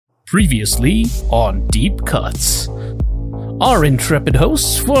Previously on Deep Cuts. Our intrepid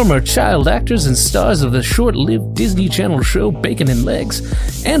hosts, former child actors and stars of the short-lived Disney Channel show Bacon and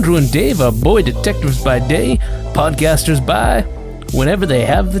Legs, Andrew and Dave are boy detectives by day, podcasters by whenever they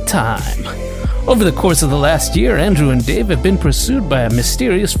have the time. Over the course of the last year, Andrew and Dave have been pursued by a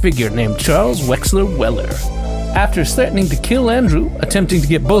mysterious figure named Charles Wexler Weller. After threatening to kill Andrew, attempting to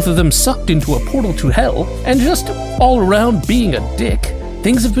get both of them sucked into a portal to hell, and just all around being a dick,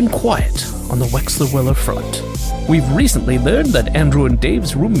 things have been quiet on the Wexler-Weller front. We've recently learned that Andrew and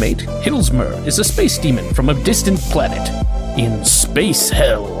Dave's roommate, Hilsmer, is a space demon from a distant planet in space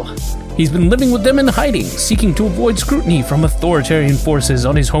hell. He's been living with them in hiding, seeking to avoid scrutiny from authoritarian forces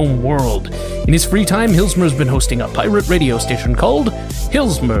on his home world. In his free time, Hilsmer's been hosting a pirate radio station called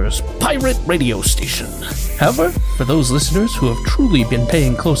Hilsmer's Pirate Radio Station. However, for those listeners who have truly been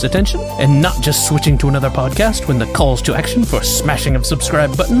paying close attention and not just switching to another podcast when the calls to action for smashing of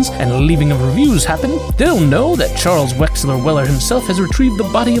subscribe buttons and leaving of reviews happen, they'll know that Charles Wexler Weller himself has retrieved the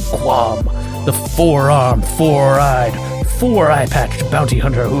body of Quam, the four-armed, four-eyed, four-eye-patched bounty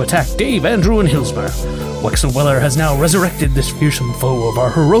hunter who attacked Dave, Andrew, and Hilsmer. Wexler Weller has now resurrected this fearsome foe of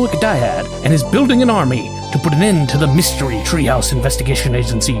our heroic dyad and is building an army to put an end to the Mystery Treehouse Investigation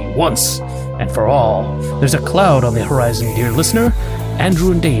Agency once and for all. There's a cloud on the horizon, dear listener.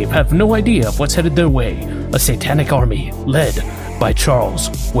 Andrew and Dave have no idea of what's headed their way. A satanic army led by Charles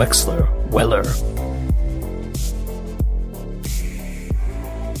Wexler Weller.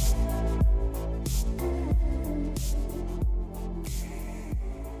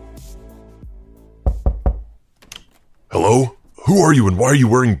 Hello? Who are you and why are you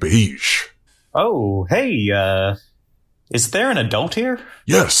wearing beige? Oh, hey, is there an adult here?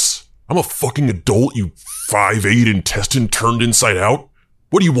 Yes. I'm a fucking adult, you 5'8" intestine turned inside out.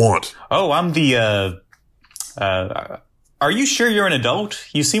 What do you want? Oh, I'm the, are you sure you're an adult?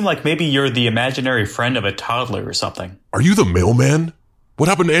 You seem like maybe you're the imaginary friend of a toddler or something. Are you the mailman? What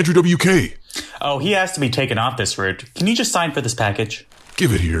happened to Andrew WK? Oh, he has to be taken off this route. Can you just sign for this package?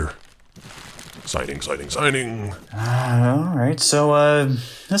 Give it here. Signing. Alright, so,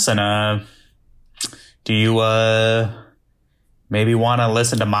 listen, do you, maybe want to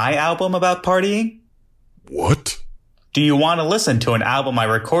listen to my album about partying? What? Do you want to listen to an album I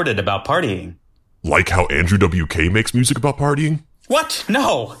recorded about partying? Like how Andrew WK makes music about partying? What?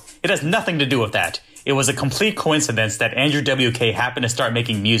 No! It has nothing to do with that. It was a complete coincidence that Andrew WK happened to start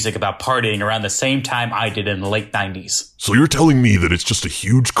making music about partying around the same time I did in the late 90s. So you're telling me that it's just a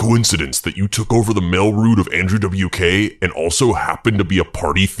huge coincidence that you took over the mail route of Andrew WK and also happened to be a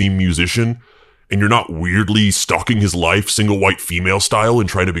party-themed musician? And you're not weirdly stalking his life single white female style and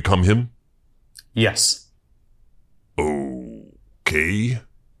trying to become him? Yes. Okay.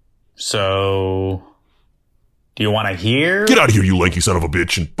 So, do you want to hear? Get out of here, you lanky son of a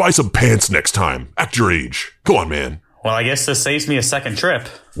bitch, and buy some pants next time. Act your age. Come on, man. Well, I guess this saves me a second trip.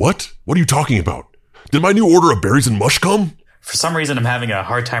 What? What are you talking about? Did my new order of berries and mush come? For some reason, I'm having a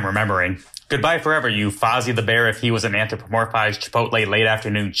hard time remembering. Goodbye forever, you Fozzie the Bear if he was an anthropomorphized Chipotle late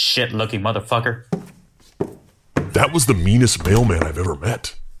afternoon shit-looking motherfucker. That was the meanest mailman I've ever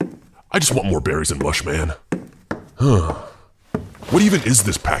met. I just want more berries and mush, man. Huh. What even is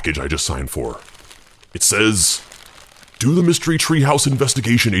this package I just signed for? It says, "Do the Mystery Treehouse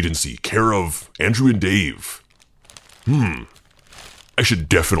Investigation Agency, care of Andrew and Dave." I should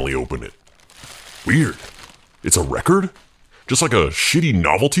definitely open it. Weird. It's a record? Just like a shitty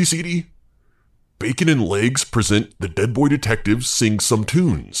novelty CD? Bacon and Legs present the Dead Boy Detectives sing some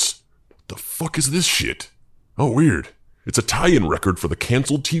tunes. What the fuck is this shit? Oh, weird. It's a tie-in record for the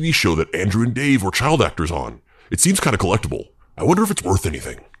canceled TV show that Andrew and Dave were child actors on. It seems kind of collectible. I wonder if it's worth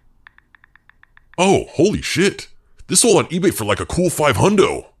anything. Oh, holy shit. This sold on eBay for like a cool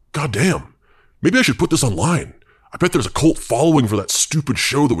 $500. Goddamn. Maybe I should put this online. I bet there's a cult following for that stupid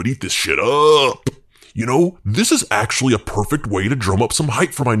show that would eat this shit up. You know, this is actually a perfect way to drum up some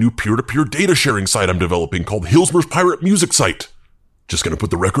hype for my new peer-to-peer data sharing site I'm developing called Hilsmer's Pirate Music Site. Just gonna put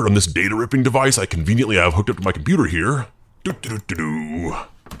the record on this data-ripping device I conveniently have hooked up to my computer here.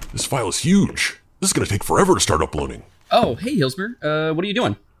 This file is huge. This is gonna take forever to start uploading. Oh, hey, Hilsmer. What are you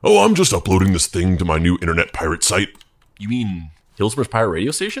doing? Oh, I'm just uploading this thing to my new internet pirate site. You mean Hilsmer's Pirate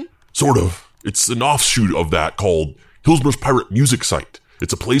Radio Station? Sort of. It's an offshoot of that called Hilsmer's Pirate Music Site.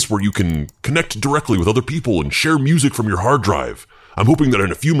 It's a place where you can connect directly with other people and share music from your hard drive. I'm hoping that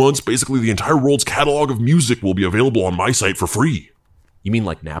in a few months, basically the entire world's catalog of music will be available on my site for free. You mean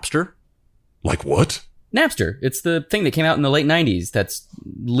like Napster? Like what? Napster. It's the thing that came out in the late 90s. That's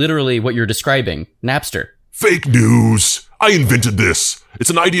literally what you're describing. Napster. Fake news! I invented this. It's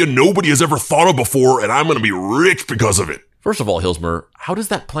an idea nobody has ever thought of before, and I'm gonna be rich because of it. First of all, Hilsmer, how does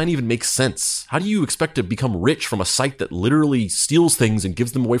that plan even make sense? How do you expect to become rich from a site that literally steals things and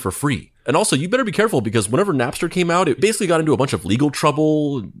gives them away for free? And also, you better be careful because whenever Napster came out, it basically got into a bunch of legal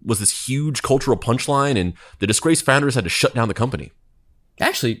trouble, was this huge cultural punchline, and the disgraced founders had to shut down the company.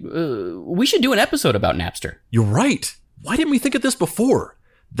 Actually, we should do an episode about Napster. You're right. Why didn't we think of this before?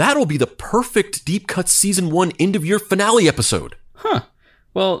 That'll be the perfect Deep Cuts Season 1 end-of-year finale episode. Huh.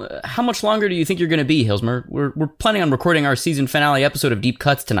 Well, how much longer do you think you're going to be, Hilsmer? We're planning on recording our season finale episode of Deep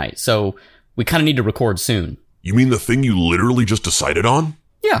Cuts tonight, so we kind of need to record soon. You mean the thing you literally just decided on?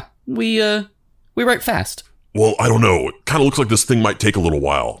 Yeah, we write fast. Well, I don't know. It kind of looks like this thing might take a little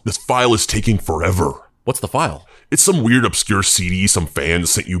while. This file is taking forever. What's the file? It's some weird obscure CD some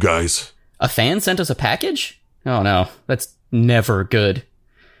fans sent you guys. A fan sent us a package? Oh no, that's never good.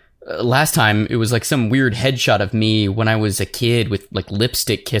 Last time, it was like some weird headshot of me when I was a kid with like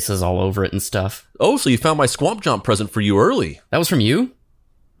lipstick kisses all over it and stuff. Oh, so you found my Swamp Jump present for you early. That was from you?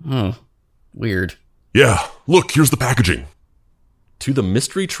 Oh, weird. Yeah, look, here's the packaging. To the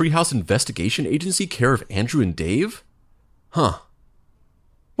Mystery Treehouse Investigation Agency, care of Andrew and Dave? Huh.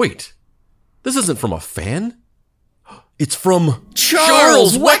 Wait, this isn't from a fan? It's from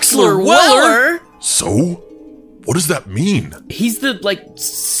Charles Wexler Weller! So? What does that mean? He's the,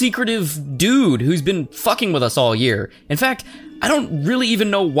 secretive dude who's been fucking with us all year. In fact, I don't really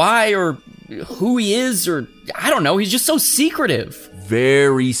even know why or who he is or, I don't know, he's just so secretive.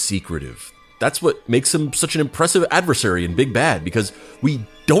 Very secretive. That's what makes him such an impressive adversary in Big Bad, because we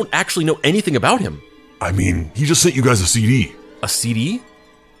don't actually know anything about him. I mean, he just sent you guys a CD. A CD?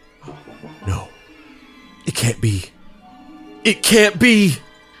 No. It can't be. It can't be!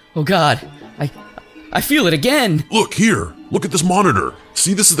 Oh god, I feel it again! Look, here. Look at this monitor.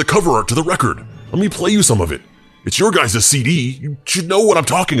 See, this is the cover art to the record. Let me play you some of it. It's your guys' CD. You should know what I'm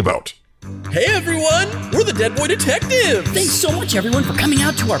talking about. Hey everyone! We're the Dead Boy Detectives! Thanks so much everyone for coming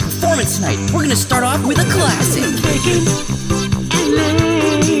out to our performance tonight. We're gonna start off with a classic. Bacon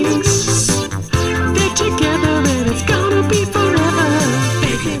and legs. They're together and it's gonna be forever.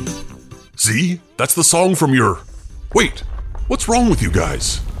 Bacon. See? That's the song from your... Wait, what's wrong with you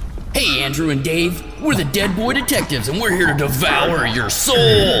guys? Hey, Andrew and Dave, we're the Dead Boy Detectives, and we're here to devour your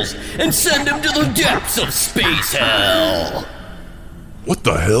souls and send them to the depths of space hell. What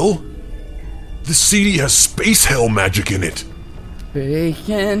the hell? This CD has space hell magic in it.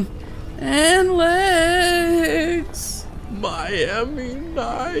 Bacon and legs. Miami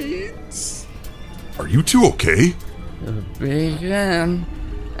Nights. Are you two okay? Bacon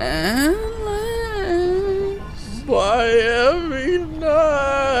and legs. Miami Nights.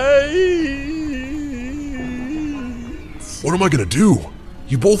 What am I gonna do?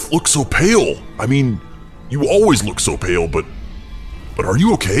 You both look so pale. I mean, you always look so pale, but are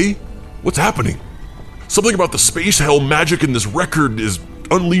you okay? What's happening? Something about the space hell magic in this record is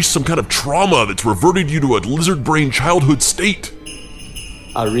unleashed some kind of trauma that's reverted you to a lizard brain childhood state.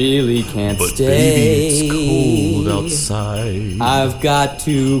 I really can't But stay. baby, it's cold outside. I've got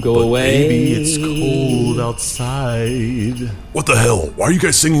to go But away. baby, it's cold outside. What the hell? Why are you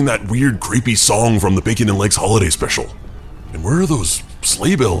guys singing that weird, creepy song from the Bacon and Legs holiday special? And where are those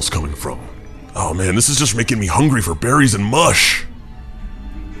sleigh bells coming from? Oh man, this is just making me hungry for berries and mush.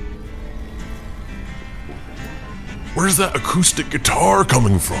 Where's that acoustic guitar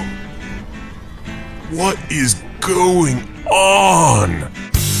coming from? What is going on?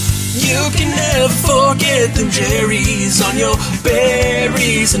 You can never forget them Jerry's on your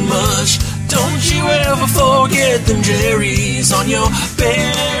berries and mush. Don't you ever forget them Jerry's on your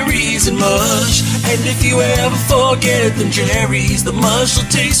berries and mush. And if you ever forget them Jerry's, the mush will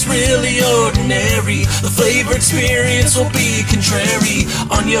taste really ordinary. The flavor experience will be contrary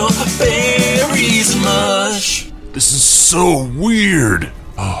on your berries and mush. This is so weird.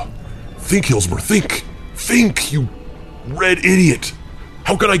 Oh, think, Hilsmer, think. Think, you red idiot.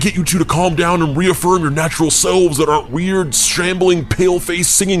 How can I get you two to calm down and reaffirm your natural selves that aren't weird, shambling,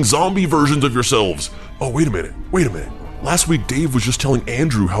 pale-faced, singing zombie versions of yourselves? Oh, wait a minute. Last week, Dave was just telling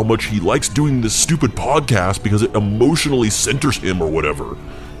Andrew how much he likes doing this stupid podcast because it emotionally centers him or whatever.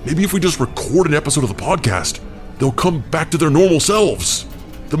 Maybe if we just record an episode of the podcast, they'll come back to their normal selves.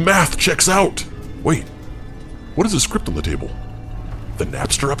 The math checks out. Wait, what is the script on the table? The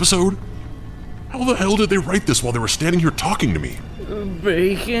Napster episode? How the hell did they write this while they were standing here talking to me?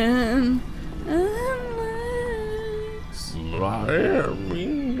 Bacon and legs. Miami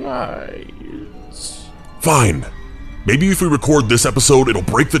Nights. Fine. Maybe if we record this episode, it'll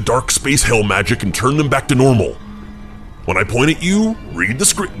break the dark space hell magic and turn them back to normal. When I point at you, read the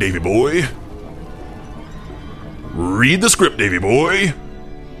script, Davy boy. Read the script, Davy boy.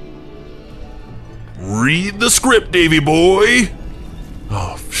 Read the script, Davy boy!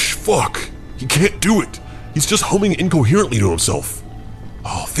 Oh, fuck. He can't do it. He's just humming incoherently to himself.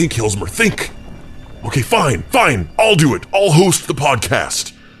 Oh, think, Hilsmer, think. Okay, fine. I'll do it. I'll host the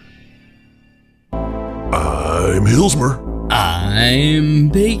podcast. I'm Hilsmer. I'm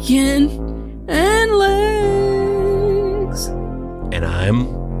Bacon and Legs. And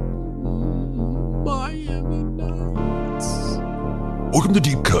I'm... Welcome to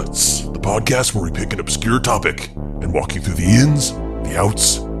Deep Cuts, the podcast where we pick an obscure topic and walk you through the ins, the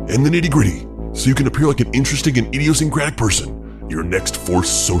outs, and the nitty-gritty so you can appear like an interesting and idiosyncratic person at your next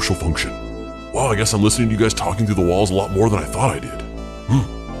forced social function. Wow, I guess I'm listening to you guys talking through the walls a lot more than I thought I did.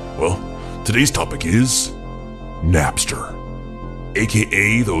 Well, today's topic is Napster,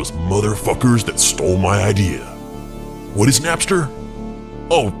 aka those motherfuckers that stole my idea. What is Napster?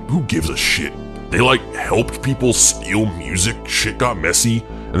 Oh, who gives a shit? They helped people steal music, shit got messy,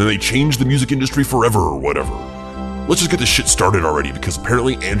 and then they changed the music industry forever or whatever. Let's just get this shit started already because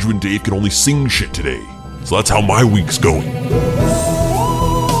apparently Andrew and Dave can only sing shit today. So that's how my week's going.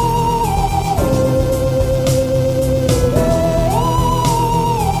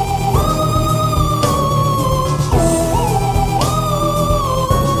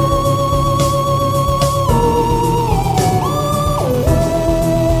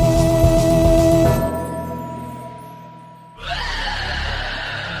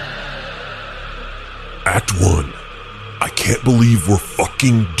 Act 1. I can't believe we're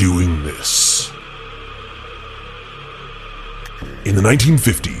fucking doing this. In the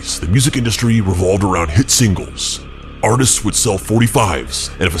 1950s, the music industry revolved around hit singles. Artists would sell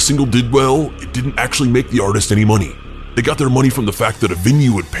 45s, and if a single did well, it didn't actually make the artist any money. They got their money from the fact that a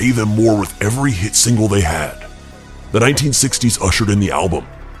venue would pay them more with every hit single they had. The 1960s ushered in the album,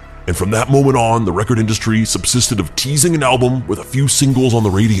 and from that moment on, the record industry subsisted of teasing an album with a few singles on the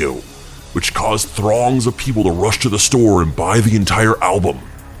radio, which caused throngs of people to rush to the store and buy the entire album.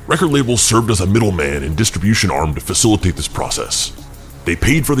 Record labels served as a middleman and distribution arm to facilitate this process. They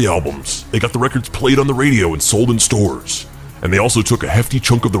paid for the albums, they got the records played on the radio and sold in stores, and they also took a hefty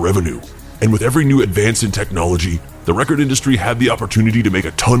chunk of the revenue. And with every new advance in technology, the record industry had the opportunity to make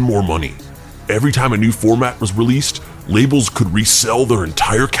a ton more money. Every time a new format was released, labels could resell their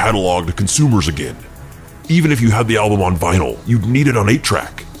entire catalog to consumers again. Even if you had the album on vinyl, you'd need it on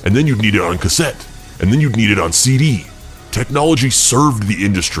 8-track. And then you'd need it on cassette, and then you'd need it on CD. Technology served the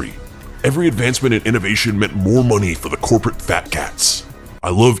industry. Every advancement and innovation meant more money for the corporate fat cats. I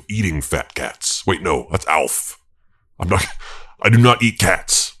love eating fat cats. Wait, no, that's Alf. I do not eat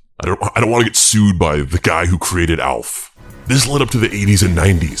cats. I don't want to get sued by the guy who created Alf. This led up to the 80s and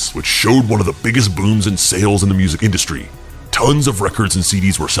 90s, which showed one of the biggest booms in sales in the music industry. Tons of records and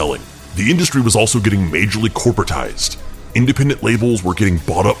CDs were selling. The industry was also getting majorly corporatized. Independent labels were getting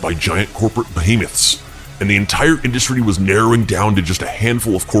bought up by giant corporate behemoths, and the entire industry was narrowing down to just a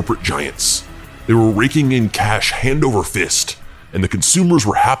handful of corporate giants. They were raking in cash hand over fist, and the consumers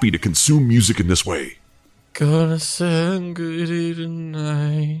were happy to consume music in this way. Gonna say goodie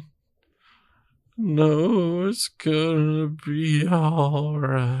tonight. No, it's gonna be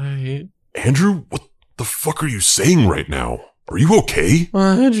alright. Andrew, what the fuck are you saying right now? Are you okay?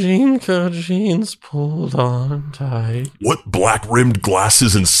 My jeans pulled on tight. What black-rimmed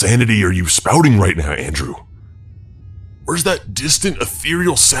glasses insanity are you spouting right now, Andrew? Where's that distant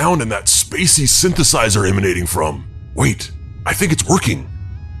ethereal sound and that spacey synthesizer emanating from? Wait, I think it's working.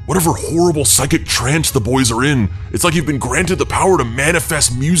 Whatever horrible psychic trance the boys are in, it's like you've been granted the power to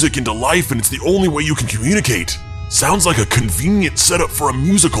manifest music into life and it's the only way you can communicate. Sounds like a convenient setup for a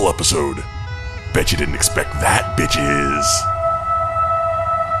musical episode. Bet you didn't expect that, bitches.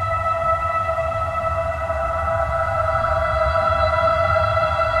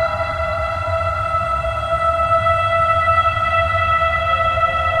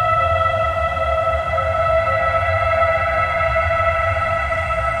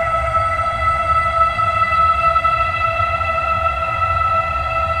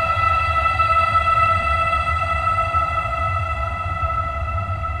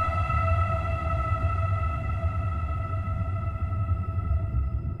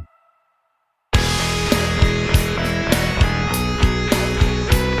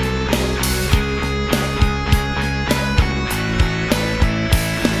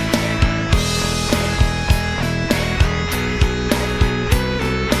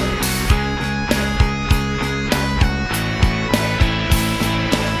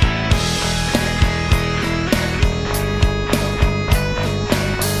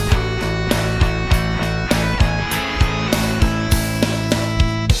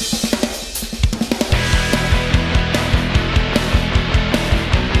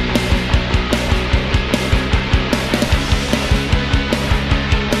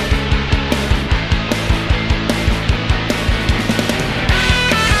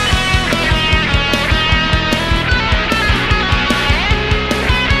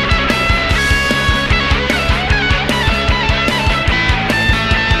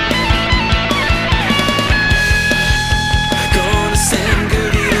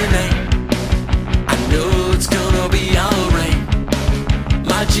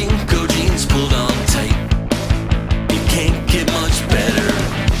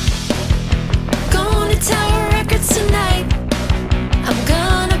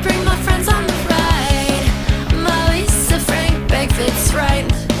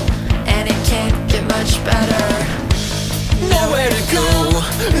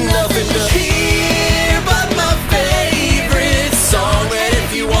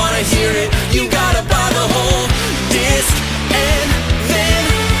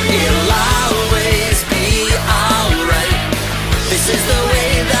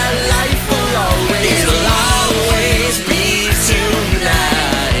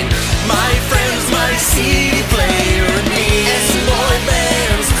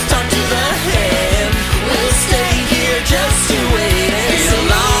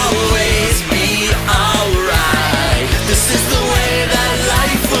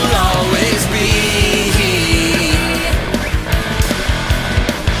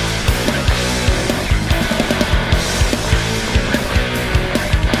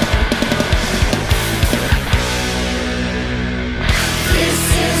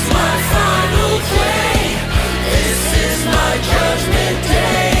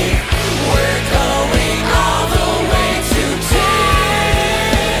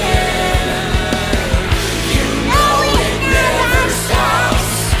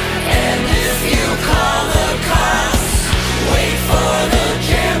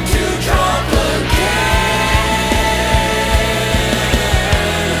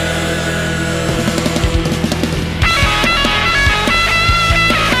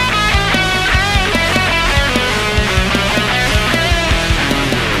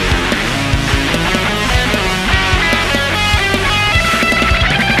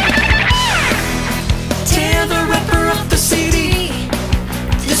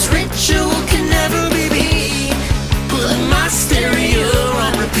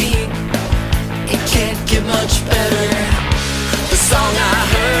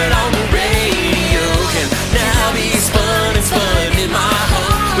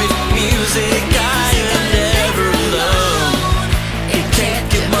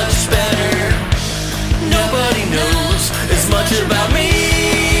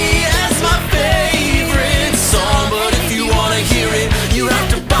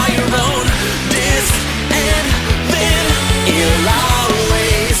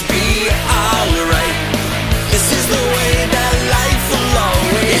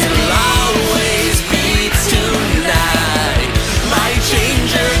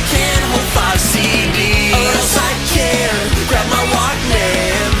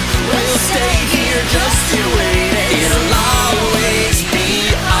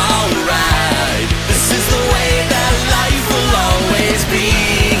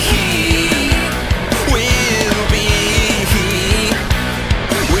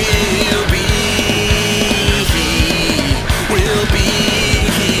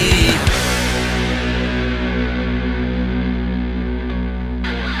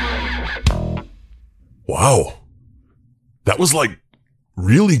 was like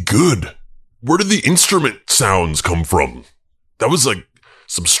really good. Where did the instrument sounds come from? That was like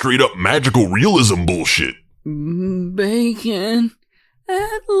some straight up magical realism bullshit. Bacon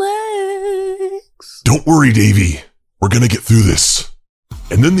and legs. Don't worry, Davey. We're gonna get through this.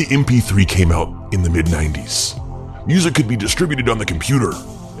 And then the MP3 came out in the mid-90s. Music could be distributed on the computer,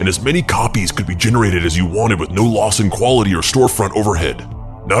 and as many copies could be generated as you wanted with no loss in quality or storefront overhead.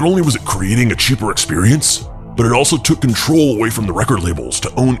 Not only was it creating a cheaper experience, but it also took control away from the record labels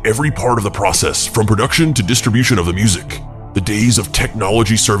to own every part of the process, from production to distribution of the music. The days of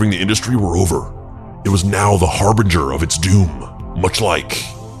technology serving the industry were over. It was now the harbinger of its doom, much like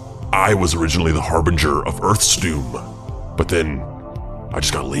I was originally the harbinger of Earth's doom. But then I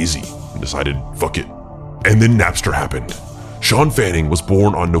just got lazy and decided, fuck it. And then Napster happened. Sean Fanning was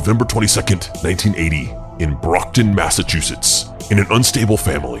born on November 22nd, 1980, in Brockton, Massachusetts, in an unstable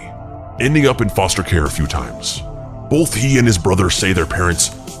family, ending up in foster care a few times. Both he and his brother say their parents,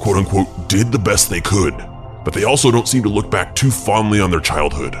 quote unquote, did the best they could, but they also don't seem to look back too fondly on their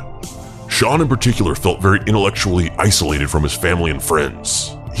childhood. Sean in particular felt very intellectually isolated from his family and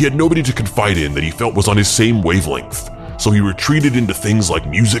friends. He had nobody to confide in that he felt was on his same wavelength, so he retreated into things like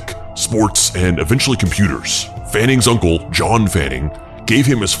music, sports, and eventually computers. Fanning's uncle, John Fanning, gave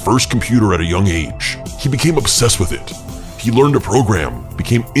him his first computer at a young age. He became obsessed with it. He learned to program,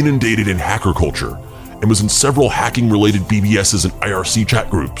 became inundated in hacker culture, and was in several hacking-related BBSs and IRC chat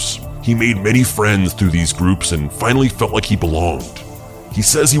groups. He made many friends through these groups and finally felt like he belonged. He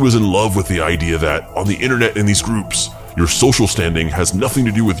says he was in love with the idea that, on the internet and these groups, your social standing has nothing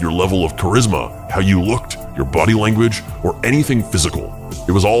to do with your level of charisma, how you looked, your body language, or anything physical.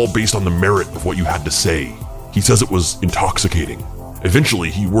 It was all based on the merit of what you had to say. He says it was intoxicating. Eventually,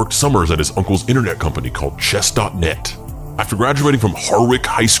 he worked summers at his uncle's internet company called Chess.net. After graduating from Harwick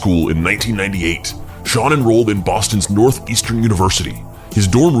High School in 1998, Sean enrolled in Boston's Northeastern University. His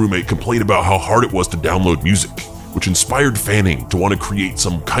dorm roommate complained about how hard it was to download music, which inspired Fanning to want to create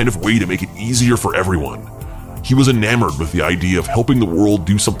some kind of way to make it easier for everyone. He was enamored with the idea of helping the world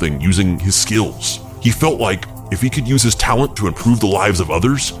do something using his skills. He felt like if he could use his talent to improve the lives of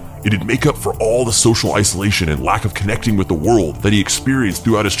others, it'd make up for all the social isolation and lack of connecting with the world that he experienced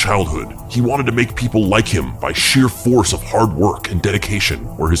throughout his childhood. He wanted to make people like him by sheer force of hard work and dedication,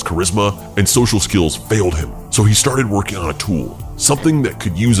 where his charisma and social skills failed him. So he started working on a tool, something that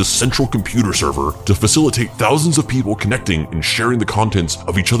could use a central computer server to facilitate thousands of people connecting and sharing the contents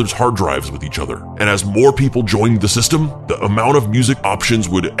of each other's hard drives with each other. And as more people joined the system, the amount of music options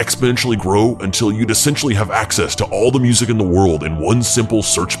would exponentially grow until you'd essentially have access to all the music in the world in one simple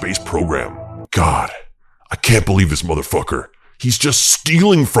search-based program. God, I can't believe this motherfucker. He's just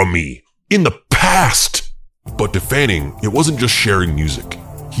stealing from me in the past. But to Fanning, it wasn't just sharing music.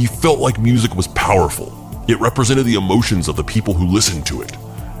 He felt like music was powerful. It represented the emotions of the people who listened to it.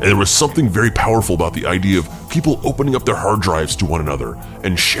 And there was something very powerful about the idea of people opening up their hard drives to one another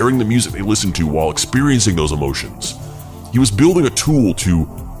and sharing the music they listened to while experiencing those emotions. He was building a tool to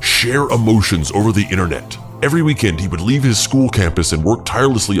share emotions over the internet. Every weekend, he would leave his school campus and work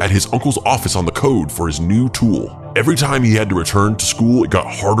tirelessly at his uncle's office on the code for his new tool. Every time he had to return to school, it got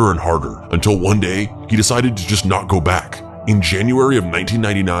harder and harder, until one day, he decided to just not go back. In January of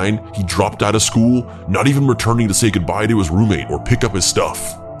 1999, he dropped out of school, not even returning to say goodbye to his roommate or pick up his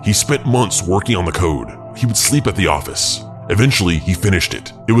stuff. He spent months working on the code. He would sleep at the office. Eventually, he finished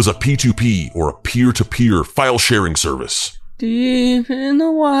it. It was a P2P, or a peer-to-peer file sharing service. Deep in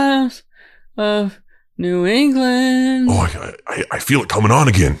the wilds of New England. Oh, I feel it coming on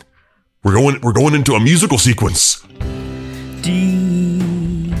again. We're going into a musical sequence.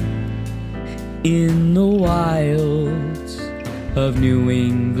 Deep in the wilds of New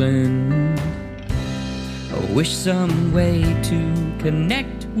England, I wish some way to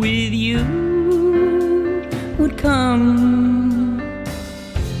connect with you would come.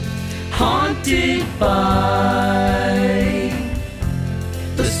 Haunted by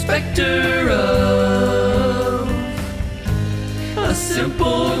the specter of a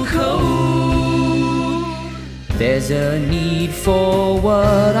simple code. There's a need for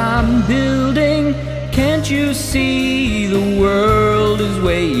what I'm building. Can't you see the world is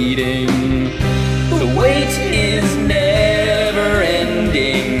waiting? The wait is never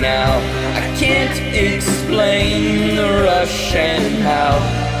ending now. I can't explain the rush and how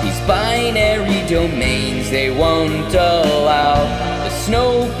these binary domains, they won't allow the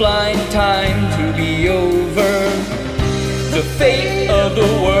snow-blind time to be over. The fate of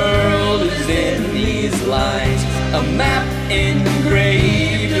the world is in these lines, a map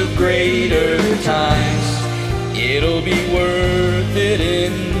engraved of greater times. It'll be worth it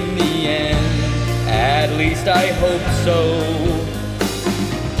in the end, at least I hope so.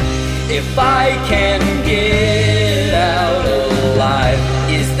 if I can get out alive.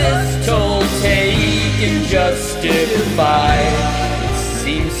 Is this toll taken justified? It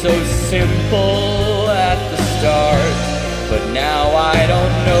seemed so simple at the start, but now I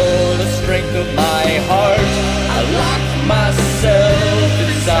don't know the strength of my heart. I lock myself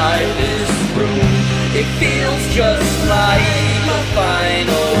inside this room. It feels just like a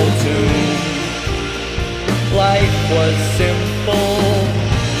final tune. Life was simple.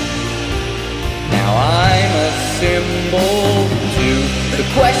 Now I'm a symbol too. The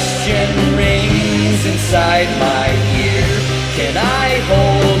question rings inside my ear. Can I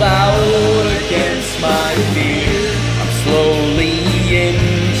hold out against my fear? I'm slowly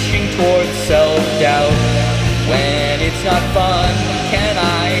inching towards self-doubt. When it's not fun, can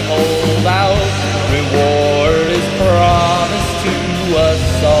I hold out? Reward is promised to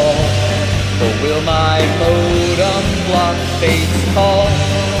us all. But will my modem block fate's call?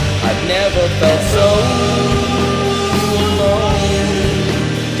 I've never felt so alone.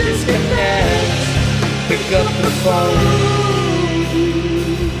 Disconnect, pick up the phone.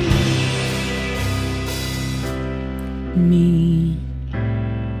 Me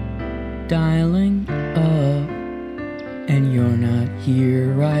dialing up, and you're not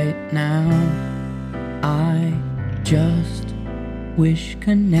here right now. I just wish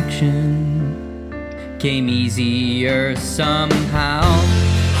connection came easier somehow.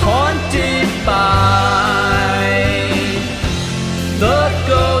 Haunted by the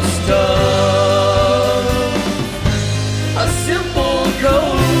ghost of a simple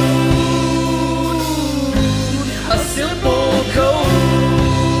code. A simple code.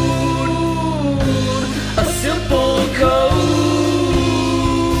 A simple code.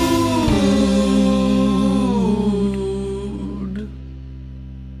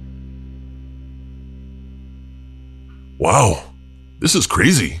 Wow, this is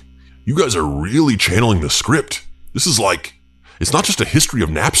crazy. You guys are really channeling the script. This is like, it's not just a history of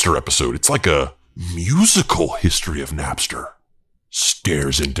Napster episode, it's like a musical history of Napster.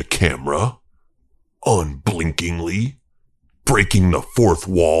 Stares into camera, unblinkingly, breaking the fourth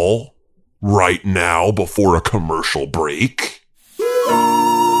wall, right now before a commercial break.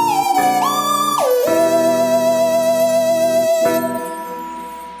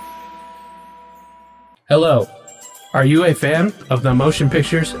 Hello. Are you a fan of the motion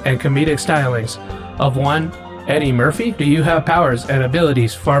pictures and comedic stylings of one Eddie Murphy? Do you have powers and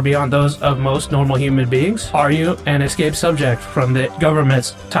abilities far beyond those of most normal human beings? Are you an escaped subject from the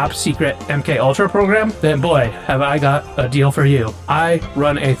government's top secret MK Ultra program? Then boy, have I got a deal for you. I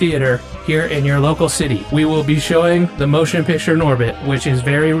run a theater here in your local city. We will be showing the motion picture Norbit, which is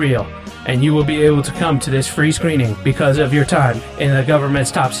very real. And you will be able to come to this free screening because of your time in the government's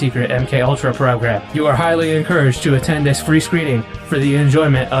top secret MK Ultra program. You are highly encouraged to attend this free screening for the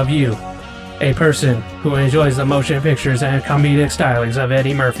enjoyment of you, a person who enjoys the motion pictures and comedic stylings of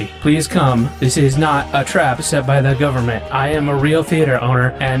Eddie Murphy. Please come. This is not a trap set by the government. I am a real theater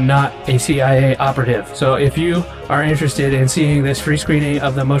owner and not a CIA operative. So if you are interested in seeing this free screening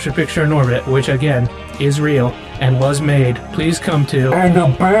of the motion picture Norbit, which again is real and was made, please come to an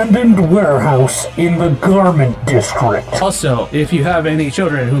abandoned warehouse in the garment district. Also, if you have any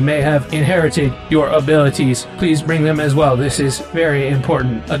children who may have inherited your abilities, please bring them as well. This is very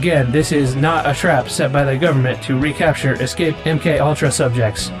important. Again, this is not a trap set by the government to recapture escaped MK Ultra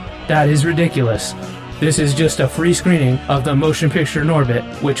subjects. That is ridiculous. This is just a free screening of the motion picture Norbit,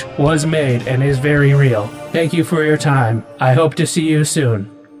 which was made and is very real. Thank you for your time. I hope to see you soon.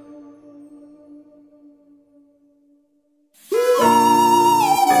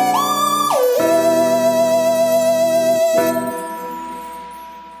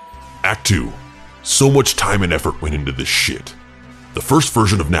 Act 2. So much time and effort went into this shit. The first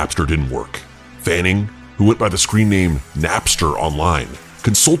version of Napster didn't work. Fanning, who went by the screen name Napster online,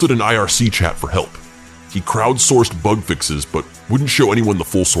 consulted an IRC chat for help. He crowdsourced bug fixes but wouldn't show anyone the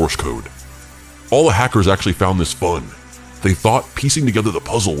full source code. All the hackers actually found this fun. They thought piecing together the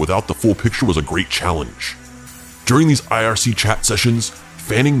puzzle without the full picture was a great challenge. During these IRC chat sessions,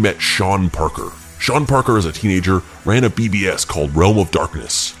 Fanning met Sean Parker. Sean Parker, as a teenager, ran a BBS called Realm of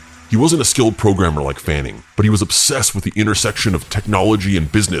Darkness. He wasn't a skilled programmer like Fanning, but he was obsessed with the intersection of technology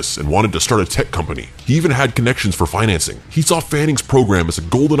and business and wanted to start a tech company. He even had connections for financing. He saw Fanning's program as a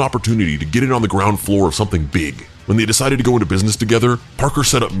golden opportunity to get in on the ground floor of something big. When they decided to go into business together, Parker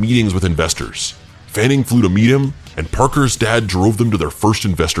set up meetings with investors. Fanning flew to meet him, and Parker's dad drove them to their first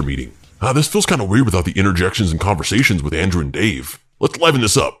investor meeting. This feels kind of weird without the interjections and conversations with Andrew and Dave. Let's liven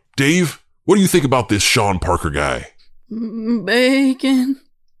this up. Dave, what do you think about this Sean Parker guy? Bacon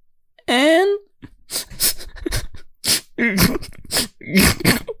and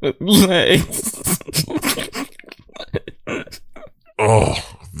Legs. Oh,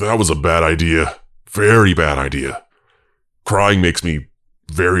 that was a bad idea. Very bad idea. Crying makes me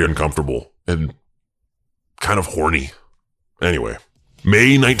very uncomfortable and kind of horny. Anyway,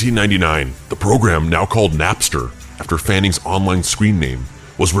 May 1999, the program, now called Napster, after Fanning's online screen name,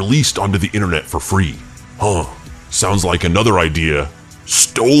 was released onto the internet for free. Huh, sounds like another idea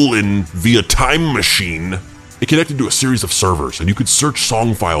stolen via time machine. It connected to a series of servers, and you could search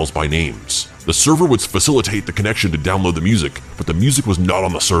song files by names. The server would facilitate the connection to download the music, but the music was not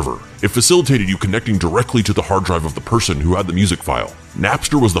on the server. It facilitated you connecting directly to the hard drive of the person who had the music file.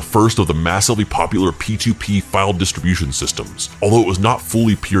 Napster was the first of the massively popular P2P file distribution systems, although it was not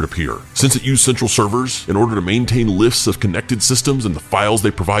fully peer-to-peer. Since it used central servers in order to maintain lists of connected systems and the files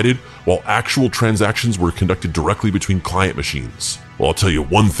they provided, while actual transactions were conducted directly between client machines. Well, I'll tell you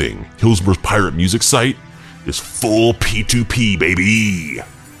one thing, Hillsborough's pirate music site is full P2P, baby.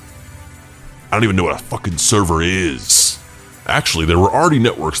 I don't even know what a fucking server is. Actually, there were already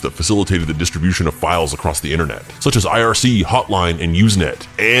networks that facilitated the distribution of files across the internet, such as IRC, Hotline, and Usenet,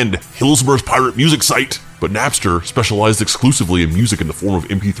 and Hillsborough's pirate music site. But Napster specialized exclusively in music in the form of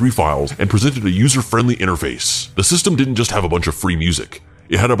MP3 files and presented a user-friendly interface. The system didn't just have a bunch of free music.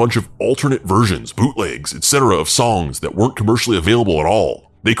 It had a bunch of alternate versions, bootlegs, etc. of songs that weren't commercially available at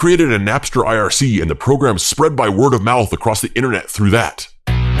all. They created a Napster IRC, and the program spread by word of mouth across the internet through that.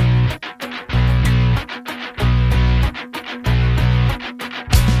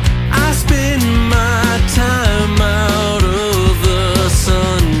 I spend my time out of the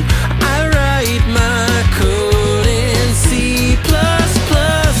sun. I write my code in C++.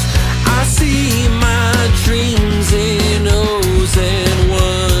 I see my dreams in O's and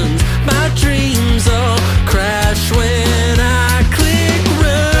ones. My dreams all crash when I click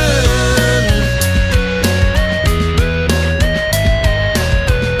run.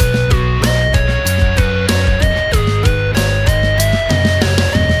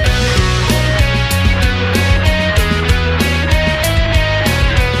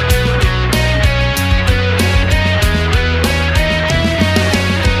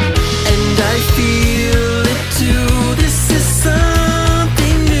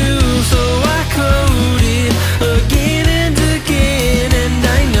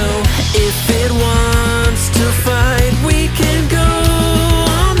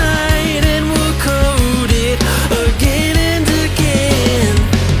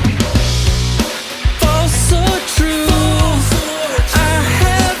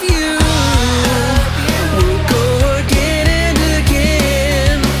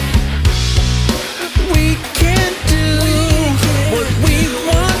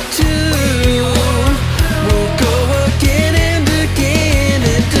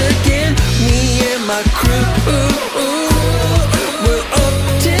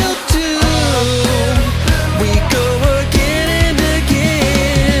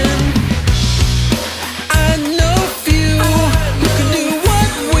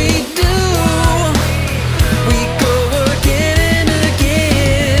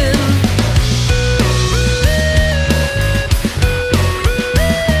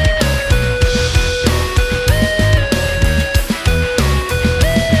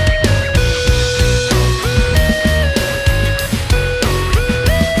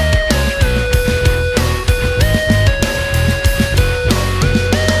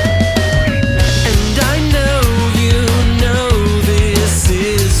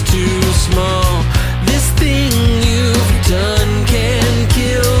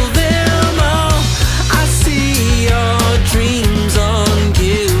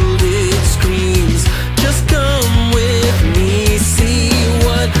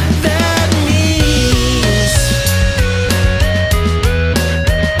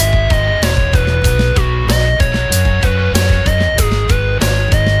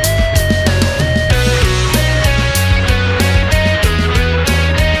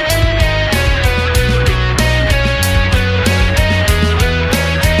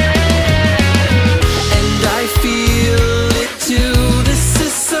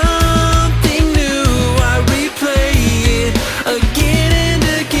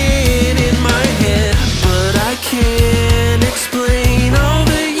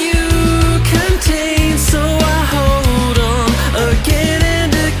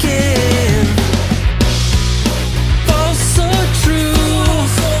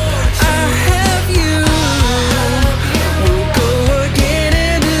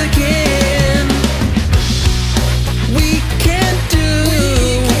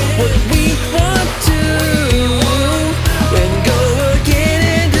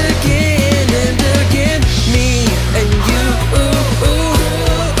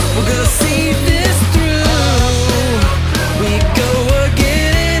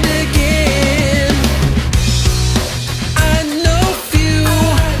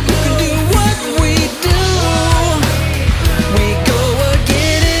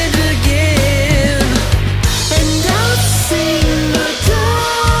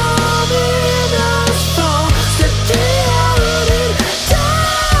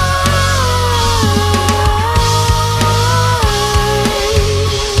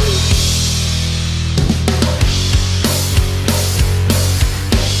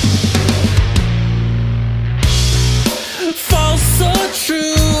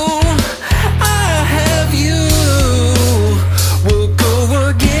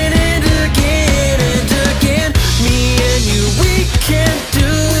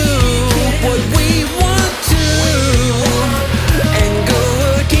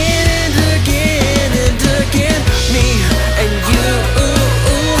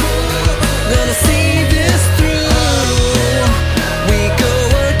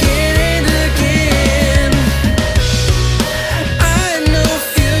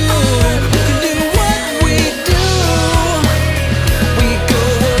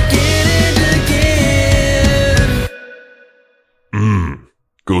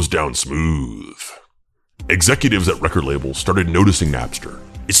 goes down smooth. Executives at record labels started noticing Napster.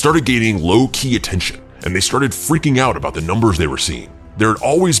 It started gaining low-key attention, and they started freaking out about the numbers they were seeing. There had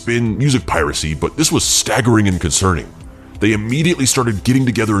always been music piracy, but this was staggering and concerning. They immediately started getting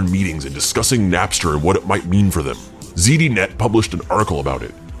together in meetings and discussing Napster and what it might mean for them. ZDNet published an article about it,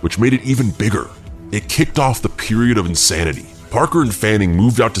 which made it even bigger. It kicked off the period of insanity. Parker and Fanning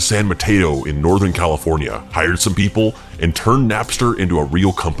moved out to San Mateo in Northern California, hired some people, and turned Napster into a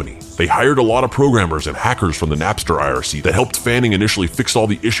real company. They hired a lot of programmers and hackers from the Napster IRC that helped Fanning initially fix all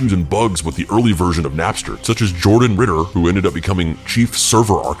the issues and bugs with the early version of Napster, such as Jordan Ritter, who ended up becoming chief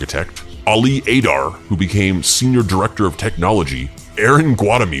server architect, Ali Adar, who became senior director of technology, Aaron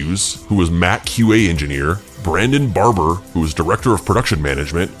Guadamuse, who was Mac QA engineer, Brandon Barber, who was director of production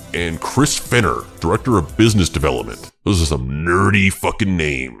management, and Chris Fenner, director of business development. Those are some nerdy fucking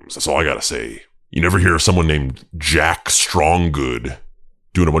names, that's all I gotta say. You never hear of someone named Jack Stronggood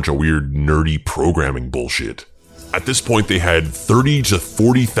doing a bunch of weird nerdy programming bullshit. At this point, they had 30 to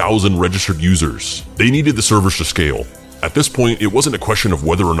 40,000 registered users. They needed the servers to scale. At this point, it wasn't a question of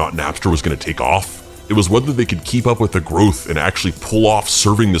whether or not Napster was going to take off. It was whether they could keep up with the growth and actually pull off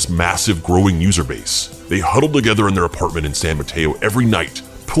serving this massive growing user base. They huddled together in their apartment in San Mateo every night,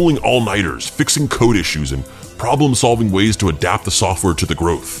 pulling all-nighters, fixing code issues, and problem-solving ways to adapt the software to the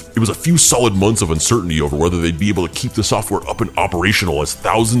growth. It was a few solid months of uncertainty over whether they'd be able to keep the software up and operational as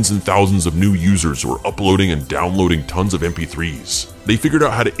thousands and thousands of new users were uploading and downloading tons of MP3s. They figured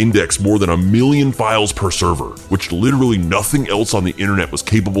out how to index more than 1 million files per server, which literally nothing else on the internet was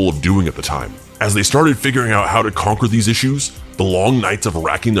capable of doing at the time. As they started figuring out how to conquer these issues, the long nights of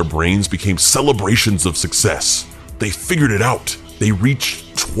racking their brains became celebrations of success. They figured it out. They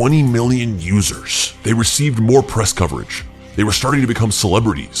reached 20 million users. They received more press coverage. They were starting to become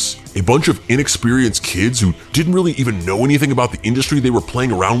celebrities. A bunch of inexperienced kids who didn't really even know anything about the industry they were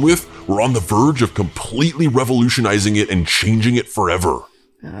playing around with were on the verge of completely revolutionizing it and changing it forever.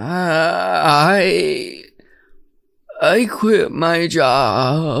 I quit my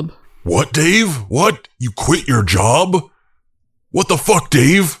job. What, Dave? What? You quit your job? What the fuck,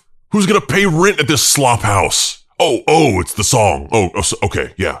 Dave? Who's gonna pay rent at this slop house? Oh, it's the song.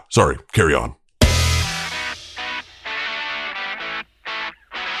 Okay, yeah, sorry, carry on.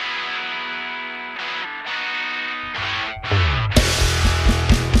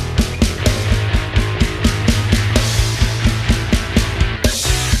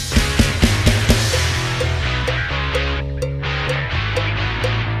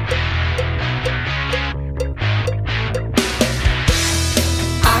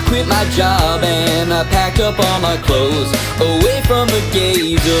 Quit my job and I packed up all my clothes, away from the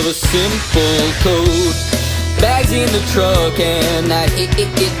gaze of a simple code. Bags in the truck and I hit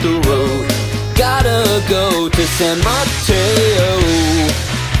the road. Gotta go to San Mateo.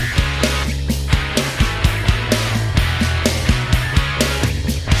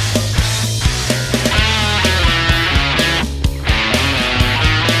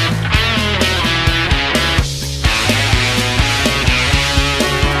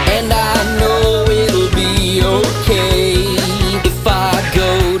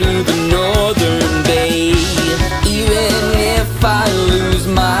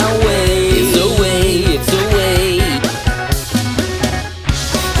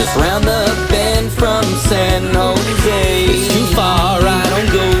 San Jose. It's too far, I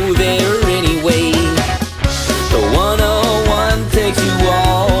don't go there anyway. The 101 takes you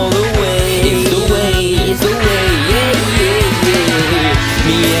all the way. It's the way, yeah.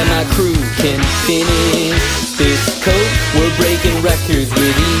 Me and my crew can finish this coat. We're breaking records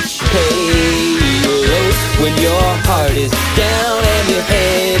with each payload. When your heart is down and your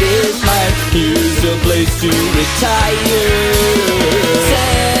head is light, here's a place to retire.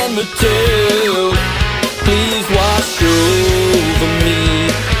 San Mateo, please wash over me.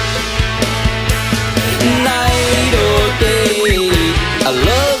 Night or day, I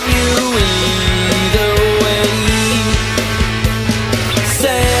love you either way.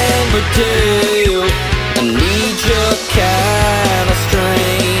 San Mateo, I need you kinda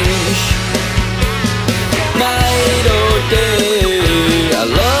strange. Night or day, I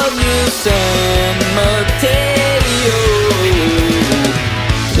love you, San Mateo.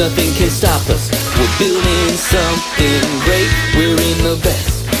 Nothing can stop us, we're building something great. We're in the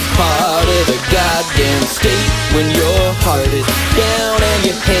best part of the goddamn state. When your heart is down and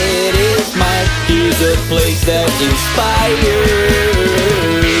your head is mild, here's a place that inspires.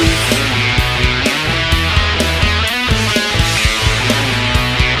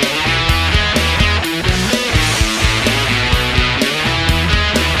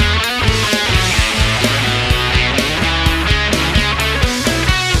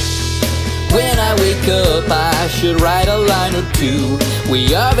 wake up, I should write a line or two.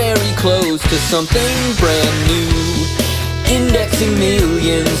 We are very close to something brand new. Indexing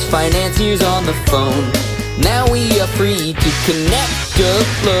millions, financiers on the phone. Now we are free to connect a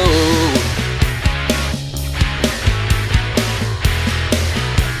flow.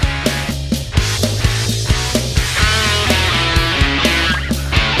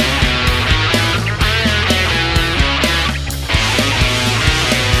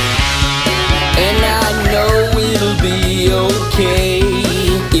 Okay,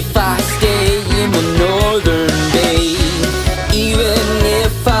 if I stay in the northern bay, even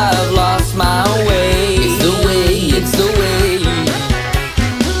if I've lost my way. It's the way, it's the way.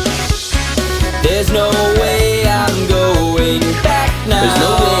 There's no way I'm going back now. There's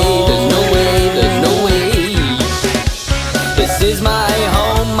no way, there's no way, there's no way. This is my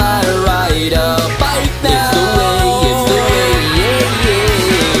home, I ride a bike now. It's the way, it's the way, yeah, yeah.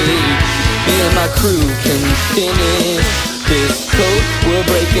 Me and my crew can finish this coat. We're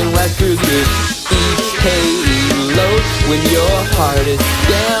breaking records with each payload. When your heart is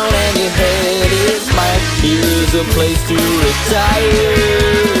down and your head is mired, here's a place to retire.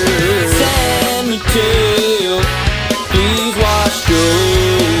 San Mateo, please wash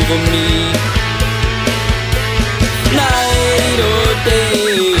over me. Night or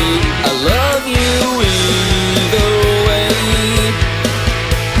day, I love you either way.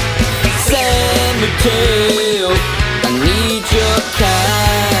 San Mateo, you're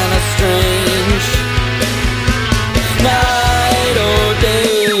kinda strange. Night or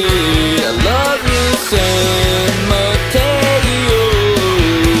day, I love you, San Mateo.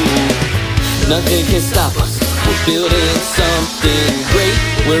 Nothing can stop us, we're building something great.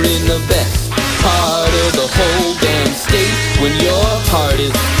 We're in the best part of the whole damn state. When your heart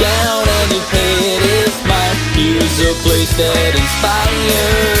is down and your head is mine, here's a place that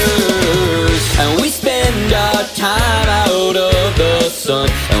inspires. And we spend our time out of the sun,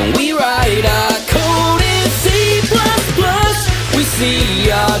 and we write our code in C++. We see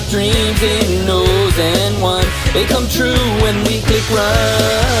our dreams in O's and ones. They come true when we click run.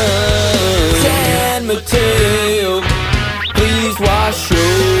 San Mateo, please wash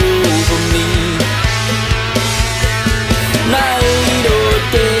over me. Night or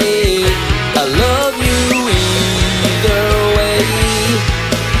day, I love you either way.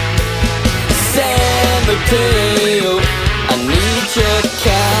 San Mateo, I need you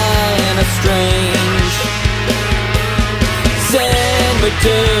kinda strange. San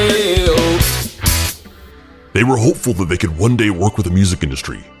Mateo. They were hopeful that they could one day work with the music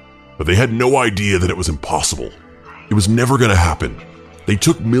industry, but they had no idea that it was impossible. It was never going to happen. They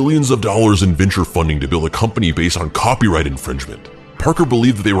took millions of dollars in venture funding to build a company based on copyright infringement. Parker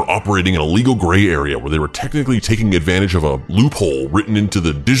believed that they were operating in a legal gray area where they were technically taking advantage of a loophole written into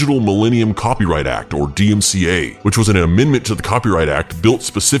the Digital Millennium Copyright Act, or DMCA, which was an amendment to the Copyright Act built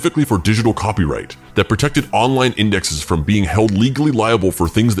specifically for digital copyright that protected online indexes from being held legally liable for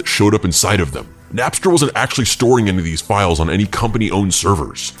things that showed up inside of them. Napster wasn't actually storing any of these files on any company-owned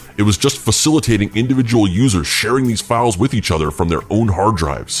servers. It was just facilitating individual users sharing these files with each other from their own hard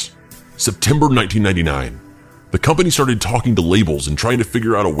drives. September 1999. The company started talking to labels and trying to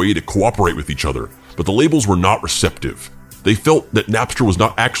figure out a way to cooperate with each other, but the labels were not receptive. They felt that Napster was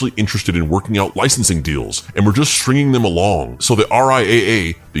not actually interested in working out licensing deals and were just stringing them along, so the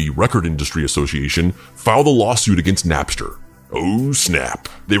RIAA, the Record Industry Association, filed a lawsuit against Napster. Oh snap.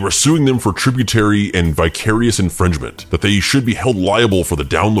 They were suing them for tributary and vicarious infringement, that they should be held liable for the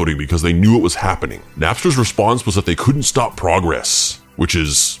downloading because they knew it was happening. Napster's response was that they couldn't stop progress, which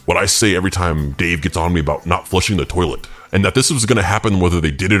is what I say every time Dave gets on me about not flushing the toilet, and that this was going to happen whether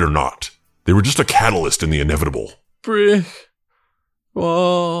they did it or not. They were just a catalyst in the inevitable. Brick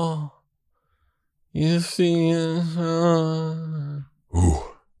wall, you see it. Ooh,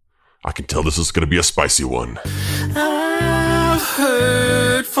 I can tell this is going to be a spicy one. I've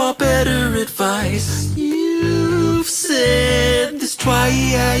heard for better advice. You've said this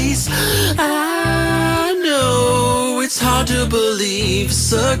twice. I know it's hard to believe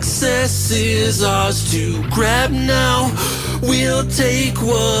success is ours to grab now. We'll take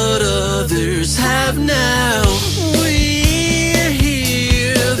what others have now. We're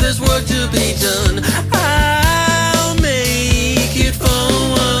here, there's work to be done. I'll make it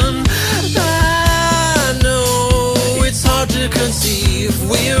fun. I know it's hard to conceive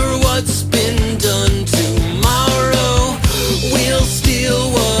we're what's been done. Tomorrow we'll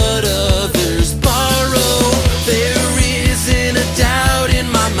steal what others borrow. There isn't a doubt in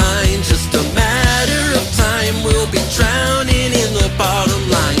my mind, just a matter of time. We'll be drowning in the bottom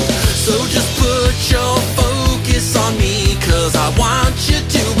line. So just put your focus on me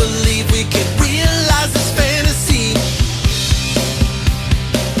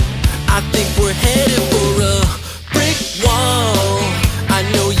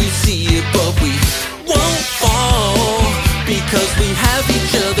have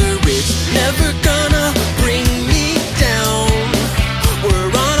each other. It's never gonna bring me down.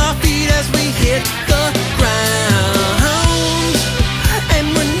 We're on our feet as we hit the ground, and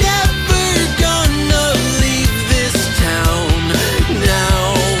we're never gonna leave this town.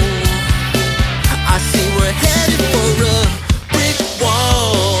 Now I see we're headed for a brick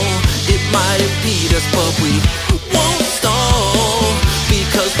wall. It might impede us, but we won't stall,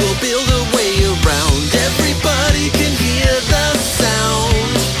 because we'll build a way around. Everybody can hear the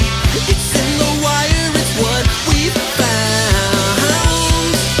sound. It's in the wire, it's what we've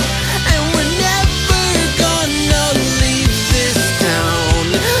found, and we're never gonna leave this town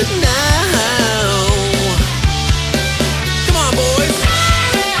now. Come on, boys.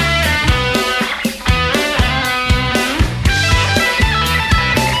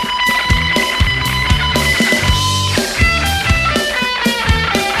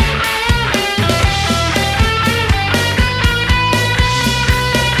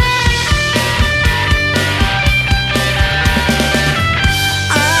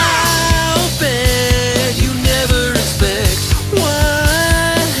 I'll bet you never expect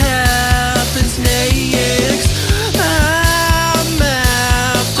what happens next. I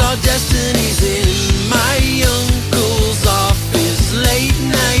mapped our destinies in my uncle's office. Late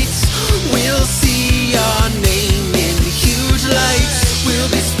nights, we'll see our name in huge lights. We'll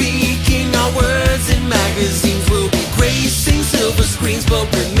be speaking our words in magazines. We'll be gracing silver screens, but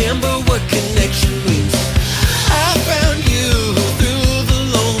remember what connection means. I found you through the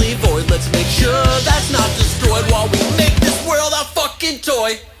lonely void. Let's make sure that's not destroyed while we make this world our fucking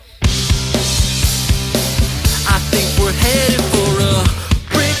toy. I think we're headed for a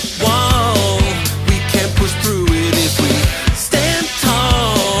brick wall. We can push through it if we stand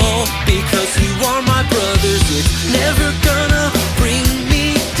tall, because you are my brothers. It's never gonna bring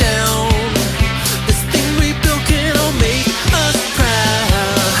me down. This thing we built can all make us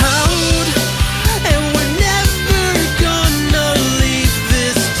proud, and we're never gonna leave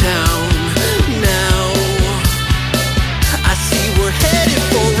this town now. I see we're headed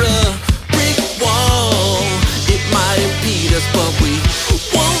for a brick wall. It might impede us, but we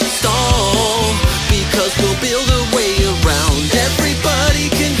won't stall, because we'll build a way around. Everybody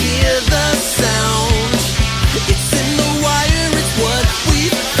can hear the sound. It's in the wire, it's what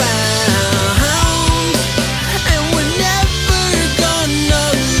we've found, and we're never gonna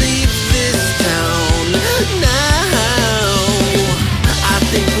leave this town now. I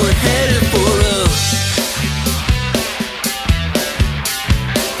think we're headed for a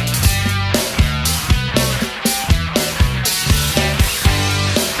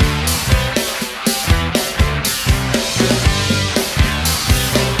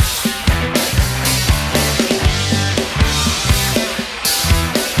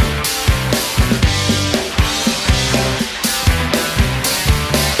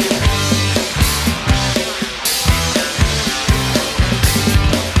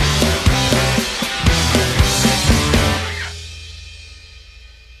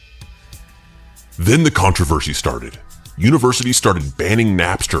Then the controversy started. Universities started banning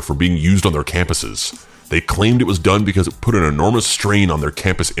Napster from being used on their campuses. They claimed it was done because it put an enormous strain on their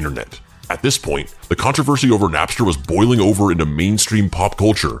campus internet. At this point, the controversy over Napster was boiling over into mainstream pop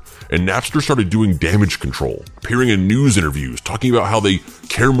culture, and Napster started doing damage control, appearing in news interviews, talking about how they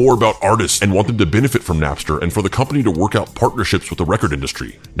care more about artists and want them to benefit from Napster and for the company to work out partnerships with the record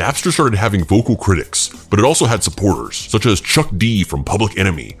industry. Napster started having vocal critics, but it also had supporters, such as Chuck D from Public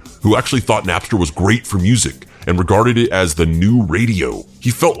Enemy, who actually thought Napster was great for music and regarded it as the new radio.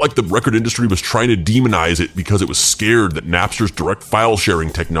 He felt like the record industry was trying to demonize it because it was scared that Napster's direct file sharing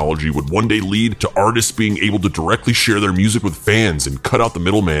technology would one day lead to artists being able to directly share their music with fans and cut out the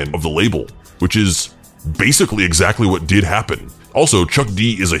middleman of the label, which is basically exactly what did happen. Also, Chuck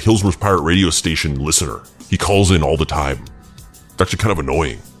D is a Hillsborough Pirate radio station listener. He calls in all the time. It's actually kind of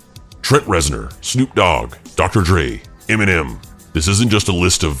annoying. Trent Reznor, Snoop Dogg, Dr. Dre, Eminem. This isn't just a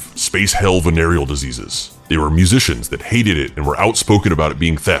list of space hell venereal diseases. They were musicians that hated it and were outspoken about it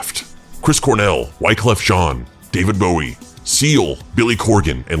being theft. Chris Cornell, Wyclef Jean, David Bowie, Seal, Billy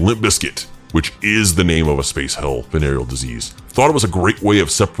Corgan, and Limp Bizkit, which is the name of a space hell venereal disease, thought it was a great way of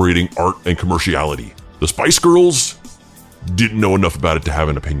separating art and commerciality. The Spice Girls didn't know enough about it to have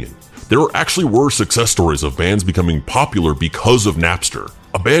an opinion. There actually were success stories of bands becoming popular because of Napster.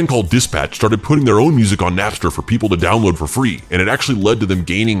 A band called Dispatch started putting their own music on Napster for people to download for free, and it actually led to them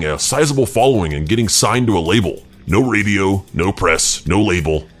gaining a sizable following and getting signed to a label. No radio, no press, no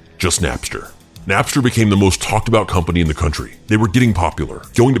label, just Napster. Napster became the most talked about company in the country. They were getting popular,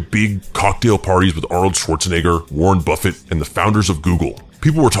 going to big cocktail parties with Arnold Schwarzenegger, Warren Buffett, and the founders of Google.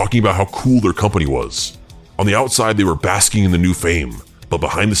 People were talking about how cool their company was. On the outside, they were basking in the new fame, but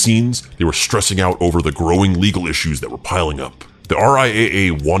behind the scenes, they were stressing out over the growing legal issues that were piling up. The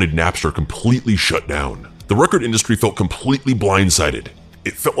RIAA wanted Napster completely shut down. The record industry felt completely blindsided.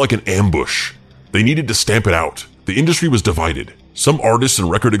 It felt like an ambush. They needed to stamp it out. The industry was divided. Some artists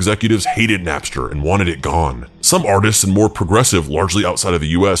and record executives hated Napster and wanted it gone. Some artists and more progressive, largely outside of the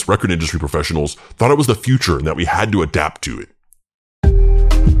US, record industry professionals thought it was the future and that we had to adapt to it.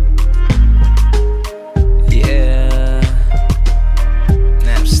 Yeah,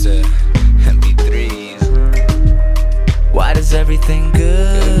 Napster, MP3s. Why does everything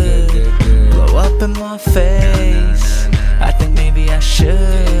good blow up in my face? I think maybe I should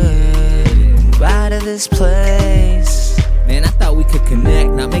move out of this place. Man, I thought we could connect,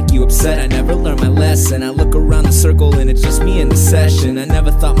 not make you upset. I never learned my lesson. I look around the circle and it's just me in the session. I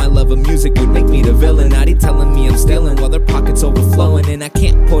never thought my love of music would make me the villain. Now they telling me I'm stealing while their pockets overflowing. And I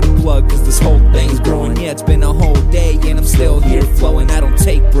can't pull the plug cause this whole thing's growing. Yeah, it's been a whole day and I'm still here flowing. I don't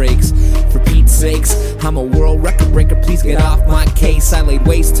take breaks, for Pete's sakes. I'm a world record breaker, please get off my case. I laid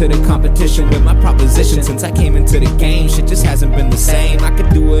waste to the competition with my proposition. Since I came into the game, shit just hasn't been the same. I could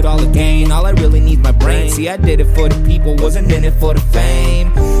do it all again, all I really need my brain. See, I did it for the people, wasn't in it for the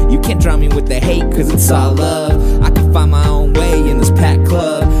fame. You can't drown me with the hate cause it's all love. I can find my own way in this packed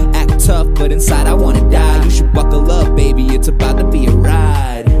club. Act tough but inside I wanna die. You should buckle up baby, it's about to be a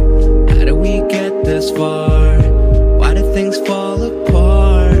ride. How do we get this far? Why do things fall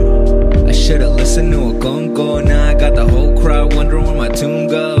apart? I should've listened to a gongo. Now I got the whole crowd wondering where my tune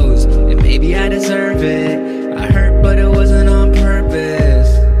goes. And maybe I deserve it. I hurt but it wasn't on purpose.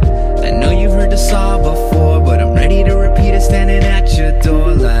 I know you've heard the saw before, but I'm ready to repeat it standing at your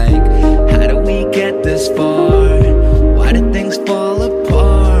door. Like, how do we get this far? Why did things fall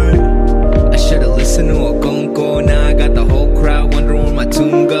apart? I should've listened to a gongo. Now I got the whole crowd wondering where my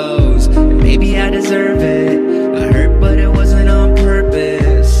tune goes. And maybe I deserve it. I hurt but it wasn't on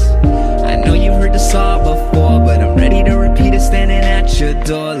purpose. I know you've heard the saw before, but I'm ready to repeat it standing at your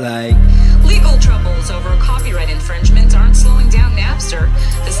door. Like, legal troubles over copyright infringement aren't slowing down Napster.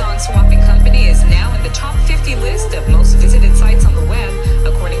 The song swapping company is now in the top 50 list of most visited sites on the web,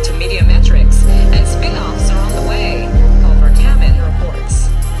 according to Media Metrics, and spin-offs are on the way. Oliver Gammon reports.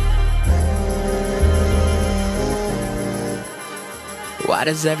 why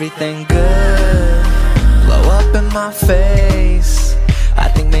does everything good blow up in my face? I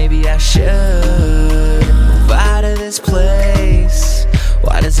think maybe I should move out of this place.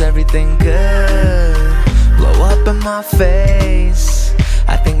 Why does everything good blow up in my face?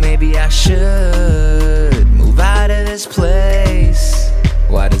 I think maybe I should move out of this place.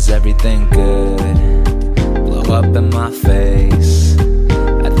 Why does everything good blow up in my face?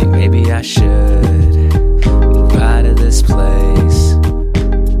 I think maybe I should move out of this place.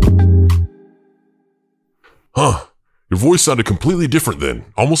 Huh. Your voice sounded completely different then.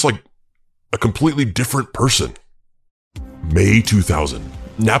 Almost like a completely different person. May 2000.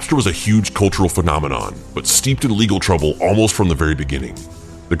 Napster was a huge cultural phenomenon, but steeped in legal trouble almost from the very beginning.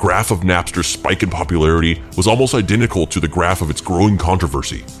 The graph of Napster's spike in popularity was almost identical to the graph of its growing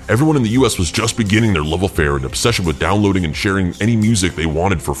controversy. Everyone in the US was just beginning their love affair and obsession with downloading and sharing any music they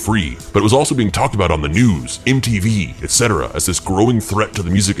wanted for free, but it was also being talked about on the news, MTV, etc. as this growing threat to the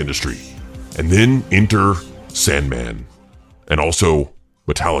music industry. And then enter Sandman, and also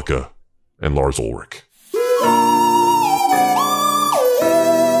Metallica and Lars Ulrich.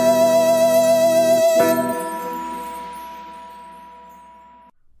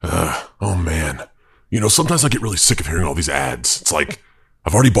 Oh man. You know, sometimes I get really sick of hearing all these ads. It's like,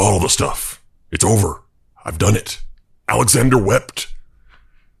 I've already bought all the stuff. It's over. I've done it. Alexander wept.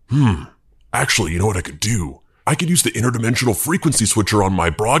 Actually, you know what I could do? I could use the interdimensional frequency switcher on my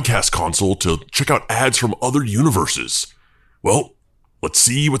broadcast console to check out ads from other universes. Well, let's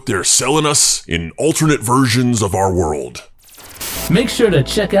see what they're selling us in alternate versions of our world. Make sure to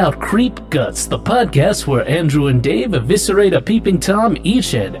check out Creep Guts, the podcast where Andrew and Dave eviscerate a peeping Tom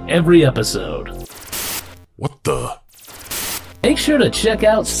each and every episode. What the? Make sure to check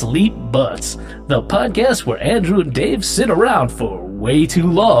out Sleep Butts, the podcast where Andrew and Dave sit around for way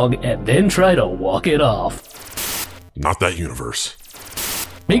too long and then try to walk it off. Not that universe.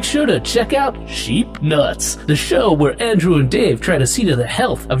 Make sure to check out Sheep Nuts, the show where Andrew and Dave try to see to the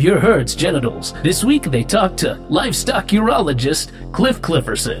health of your herd's genitals. This week they talk to livestock urologist Cliff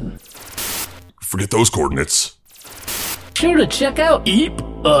Clifferson. Forget those coordinates. Sure to check out Eep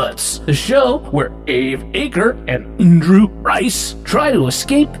Butts, the show where Ave Aker and Andrew Rice try to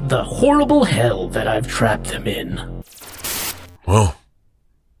escape the horrible hell that I've trapped them in. Well,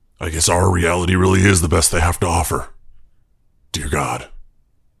 I guess our reality really is the best they have to offer. Dear God.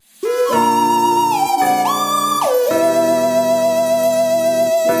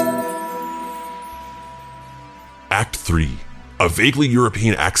 3. A vaguely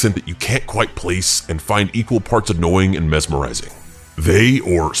European accent that you can't quite place and find equal parts annoying and mesmerizing. They,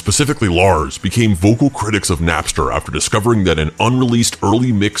 or specifically Lars, became vocal critics of Napster after discovering that an unreleased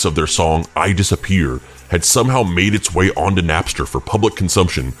early mix of their song I Disappear had somehow made its way onto Napster for public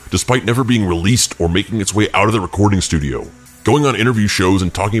consumption despite never being released or making its way out of the recording studio. Going on interview shows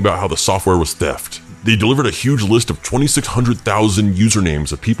and talking about how the software was theft. They delivered a huge list of 2,600,000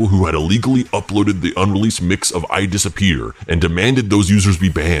 usernames of people who had illegally uploaded the unreleased mix of I Disappear and demanded those users be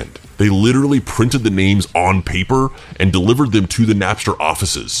banned. They literally printed the names on paper and delivered them to the Napster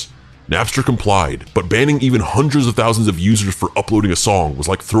offices. Napster complied, but banning even hundreds of thousands of users for uploading a song was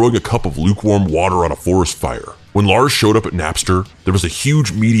like throwing a cup of lukewarm water on a forest fire. When Lars showed up at Napster, there was a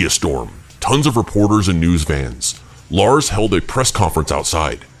huge media storm, tons of reporters and news vans. Lars held a press conference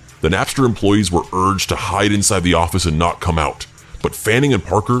outside. The Napster employees were urged to hide inside the office and not come out, but Fanning and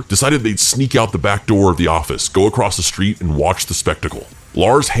Parker decided they'd sneak out the back door of the office, go across the street, and watch the spectacle.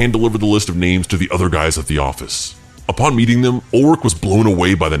 Lars hand-delivered the list of names to the other guys at the office. Upon meeting them, Ulrich was blown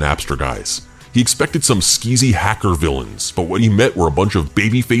away by the Napster guys. He expected some skeezy hacker villains, but what he met were a bunch of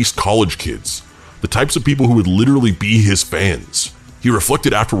baby-faced college kids, the types of people who would literally be his fans. He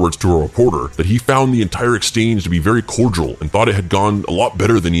reflected afterwards to a reporter that he found the entire exchange to be very cordial and thought it had gone a lot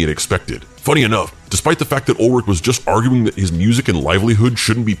better than he had expected. Funny enough, despite the fact that Ulrich was just arguing that his music and livelihood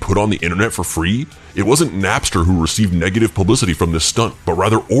shouldn't be put on the internet for free, it wasn't Napster who received negative publicity from this stunt, but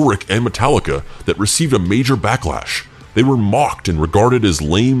rather Ulrich and Metallica that received a major backlash. They were mocked and regarded as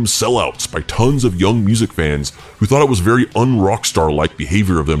lame sellouts by tons of young music fans who thought it was very un-rockstar-like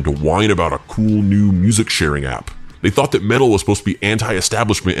behavior of them to whine about a cool new music sharing app. They thought that metal was supposed to be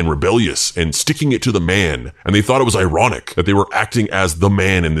anti-establishment and rebellious and sticking it to the man, and they thought it was ironic that they were acting as the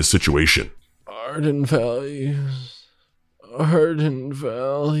man in this situation. Ardent values. Ardent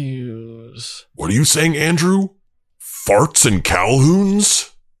values. What are you saying, Andrew? Farts and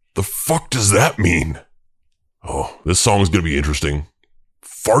Calhouns? The fuck does that mean? Oh, this song's gonna be interesting.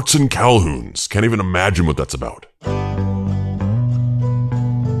 Farts and Calhouns. Can't even imagine what that's about.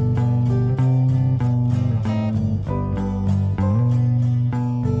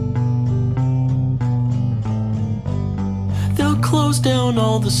 Close down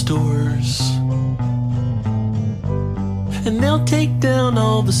all the stores, and they'll take down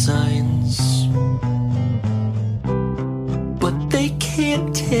all the signs, but they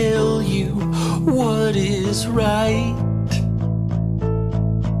can't tell you what is right.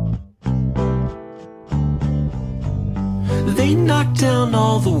 They knock down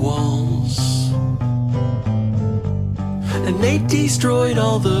all the walls, and they destroyed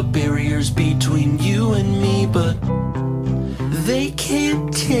all the barriers between you and me, but they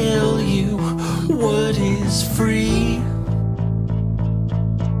can't tell you what is free.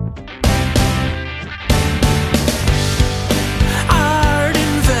 Art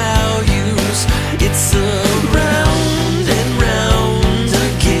and values, it's around and round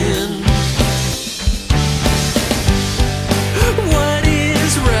again. What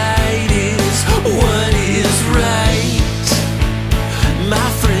is right is what is right, my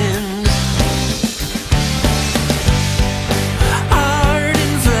friend.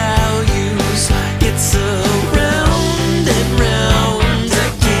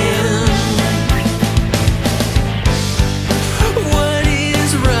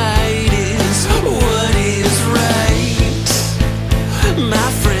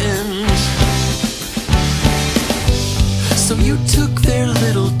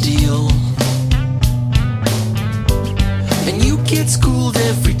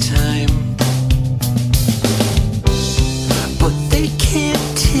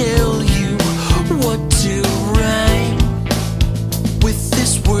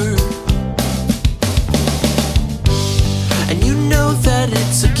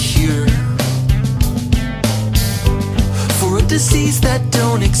 Disease that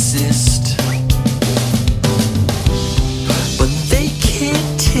don't exist, but they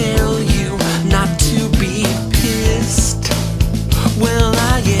can't tell you not to be pissed. Well,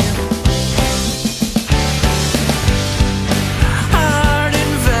 I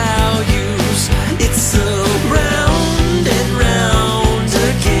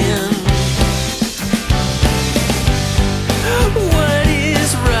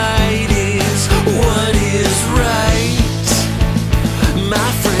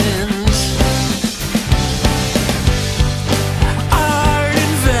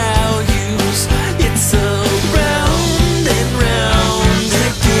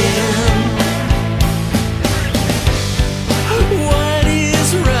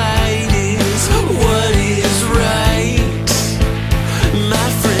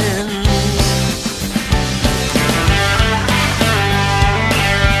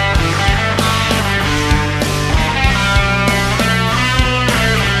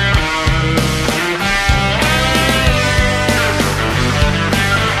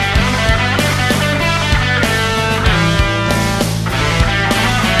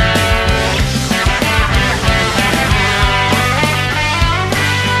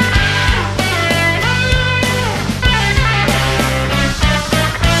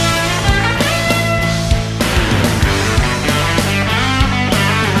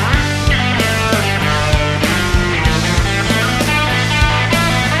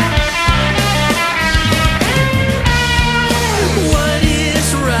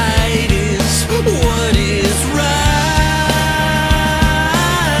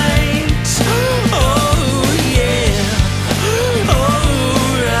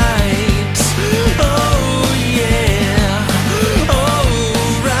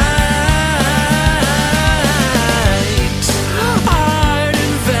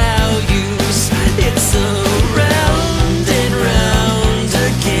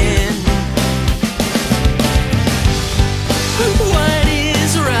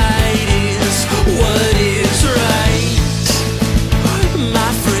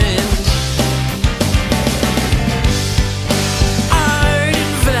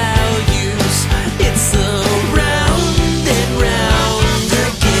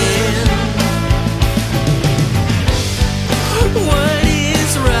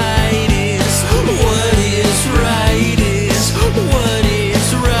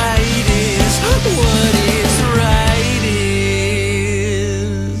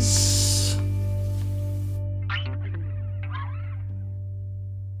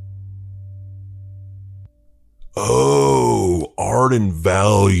Garden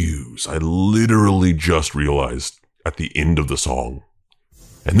values, I literally just realized at the end of the song.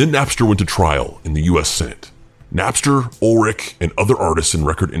 And then Napster went to trial in the US Senate. Napster, Ulrich, and other artists and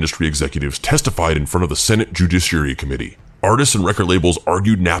record industry executives testified in front of the Senate Judiciary Committee. Artists and record labels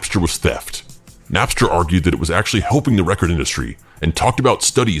argued Napster was theft. Napster argued that it was actually helping the record industry and talked about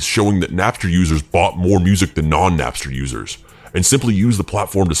studies showing that Napster users bought more music than non-Napster users and simply used the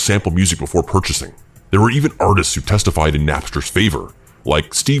platform to sample music before purchasing. There were even artists who testified in Napster's favor,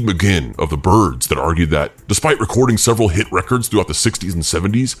 like Steve McGinn of the Byrds, that argued that despite recording several hit records throughout the 60s and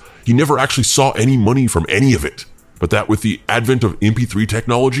 70s, he never actually saw any money from any of it, but that with the advent of MP3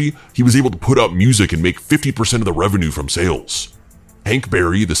 technology, he was able to put out music and make 50% of the revenue from sales. Hank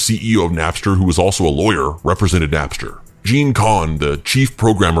Berry, the CEO of Napster, who was also a lawyer, represented Napster. Gene Kahn, the chief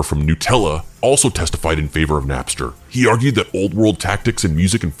programmer from Nutella, also testified in favor of Napster. He argued that old world tactics in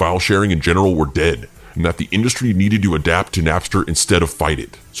music and file sharing in general were dead, and that the industry needed to adapt to Napster instead of fight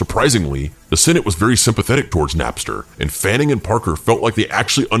it. Surprisingly, the Senate was very sympathetic towards Napster, and Fanning and Parker felt like they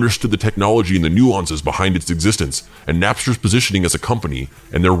actually understood the technology and the nuances behind its existence, and Napster's positioning as a company,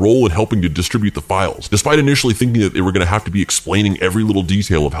 and their role in helping to distribute the files, despite initially thinking that they were going to have to be explaining every little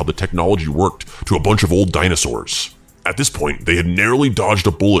detail of how the technology worked to a bunch of old dinosaurs. At this point, they had narrowly dodged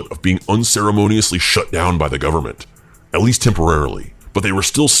a bullet of being unceremoniously shut down by the government, at least temporarily. But they were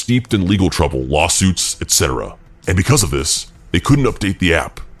still steeped in legal trouble, lawsuits, etc. And because of this, they couldn't update the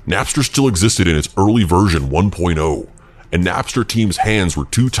app. Napster still existed in its early version 1.0, and Napster team's hands were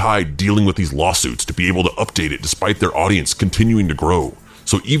too tied dealing with these lawsuits to be able to update it despite their audience continuing to grow.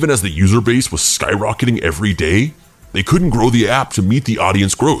 So even as the user base was skyrocketing every day, they couldn't grow the app to meet the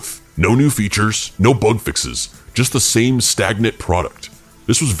audience growth. No new features, no bug fixes, just the same stagnant product.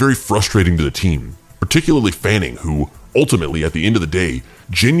 This was very frustrating to the team, particularly Fanning, who, ultimately, at the end of the day,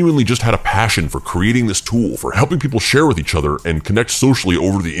 genuinely just had a passion for creating this tool for helping people share with each other and connect socially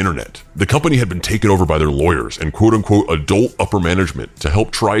over the internet. The company had been taken over by their lawyers and quote-unquote adult upper management to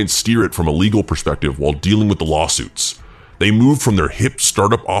help try and steer it from a legal perspective while dealing with the lawsuits. They moved from their hip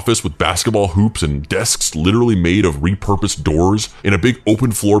startup office with basketball hoops and desks literally made of repurposed doors in a big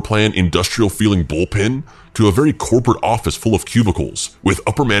open floor plan industrial feeling bullpen to a very corporate office full of cubicles, with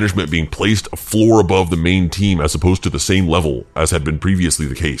upper management being placed a floor above the main team as opposed to the same level as had been previously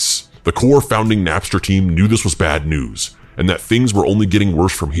the case. The core founding Napster team knew this was bad news, and that things were only getting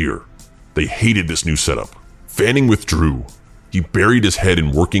worse from here. They hated this new setup. Fanning withdrew. He buried his head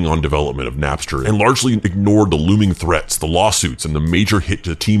in working on development of Napster and largely ignored the looming threats, the lawsuits, and the major hit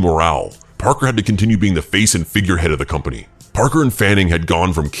to team morale. Parker had to continue being the face and figurehead of the company. Parker and Fanning had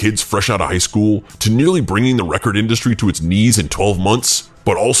gone from kids fresh out of high school to nearly bringing the record industry to its knees in 12 months,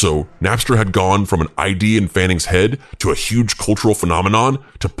 but also Napster had gone from an idea in Fanning's head to a huge cultural phenomenon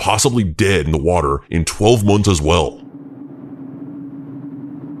to possibly dead in the water in 12 months as well.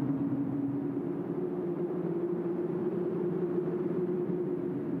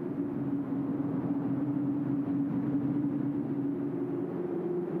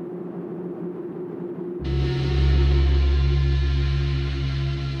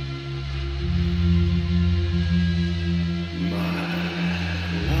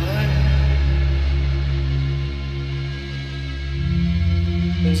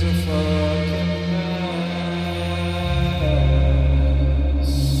 There's a fucking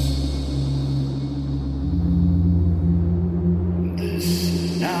mess. This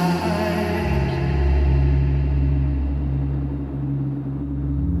night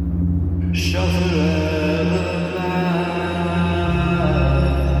shall forever last.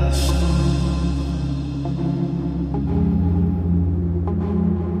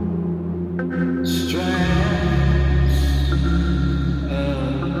 Strands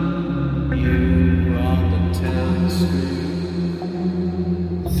you on the telescope,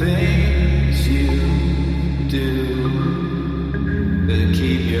 things you do that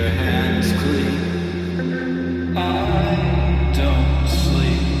keep your hands clean. I don't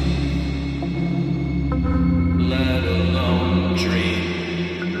sleep, let alone dream.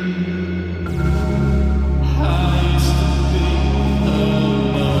 I used to be another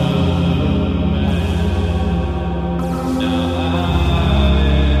man. Now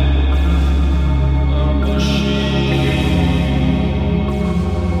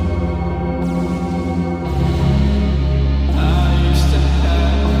I used to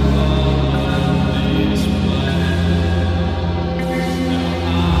have all of these plans.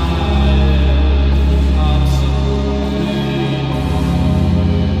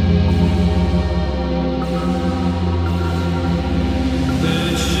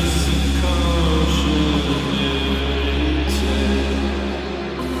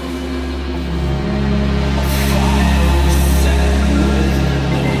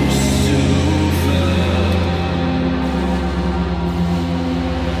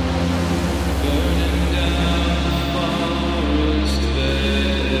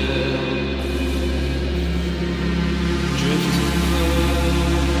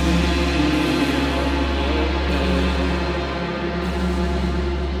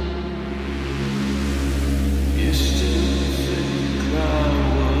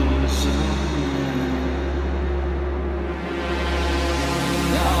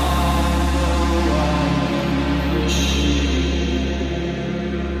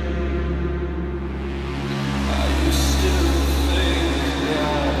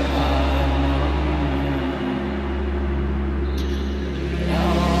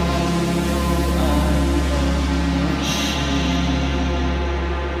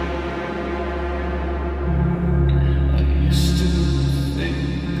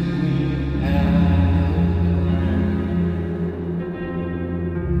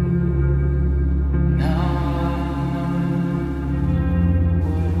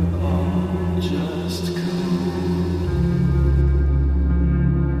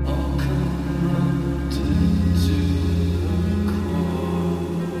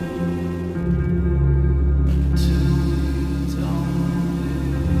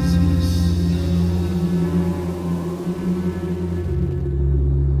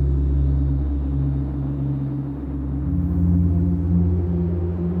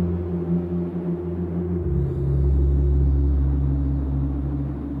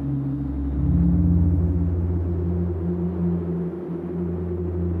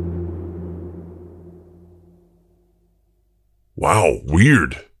 Wow,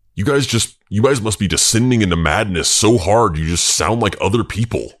 weird. You guys must be descending into madness so hard you just sound like other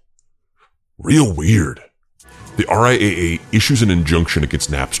people. Real weird. The RIAA issues an injunction against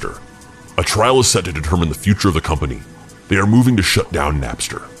Napster. A trial is set to determine the future of the company. They are moving to shut down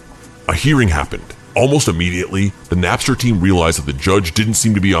Napster. A hearing happened. Almost immediately, the Napster team realized that the judge didn't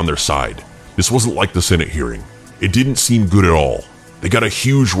seem to be on their side. This wasn't like the Senate hearing. It didn't seem good at all. They got a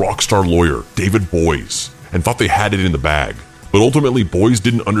huge rock star lawyer, David Boies, and thought they had it in the bag. But ultimately, Boies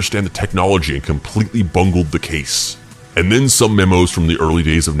didn't understand the technology and completely bungled the case. And then some memos from the early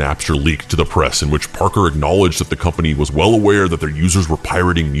days of Napster leaked to the press in which Parker acknowledged that the company was well aware that their users were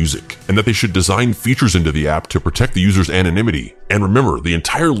pirating music, and that they should design features into the app to protect the user's anonymity. And remember, the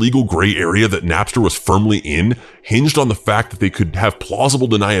entire legal gray area that Napster was firmly in hinged on the fact that they could have plausible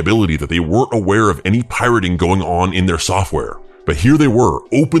deniability that they weren't aware of any pirating going on in their software. But here they were,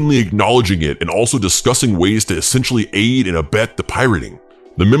 openly acknowledging it and also discussing ways to essentially aid and abet the pirating.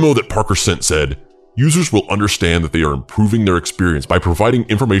 The memo that Parker sent said, "Users will understand that they are improving their experience by providing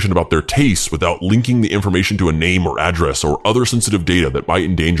information about their tastes without linking the information to a name or address or other sensitive data that might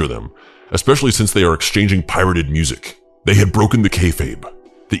endanger them, especially since they are exchanging pirated music." They had broken the kayfabe.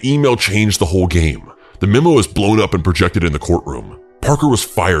 The email changed the whole game. The memo is blown up and projected in the courtroom. Parker was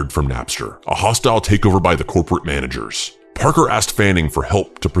fired from Napster, a hostile takeover by the corporate managers. Parker asked Fanning for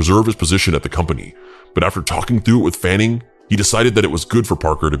help to preserve his position at the company, but after talking through it with Fanning, he decided that it was good for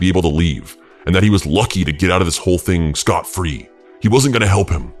Parker to be able to leave, and that he was lucky to get out of this whole thing scot-free. He wasn't going to help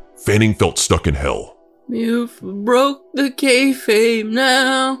him. Fanning felt stuck in hell. You've broke the kayfabe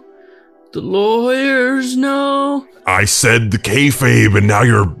now. The lawyers know. I said the kayfabe, and now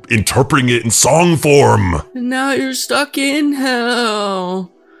you're interpreting it in song form. And now you're stuck in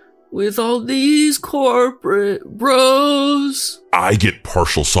hell with all these corporate bros. I get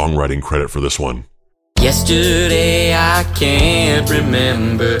partial songwriting credit for this one. Yesterday I can't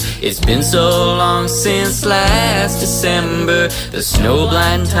remember. It's been so long since last December. The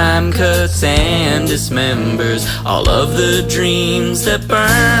snowblind time cuts and dismembers all of the dreams that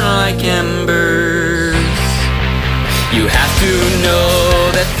burn like embers. You have to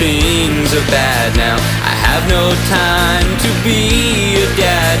know that things are bad now. I have no time to be a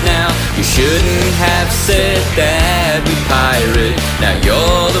dad now. You shouldn't have said that we pirate. Now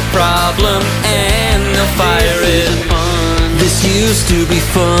you're the problem and the fire is fun. This used to be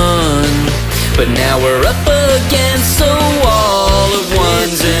fun, but now we're up against a wall of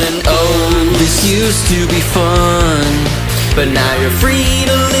ones and O's. This used to be fun, but now you're free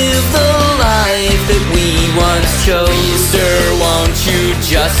to live the life that we once chose. Please, sir, won't you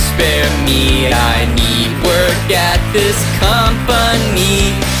just spare me? I need work at this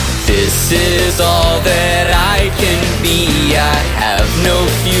company. This is all that I can be. I have no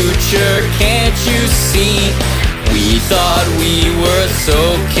future, can't you see? We thought we were so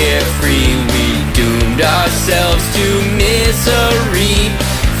carefree. We doomed ourselves to misery.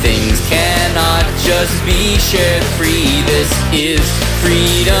 Things cannot just be shared free. This is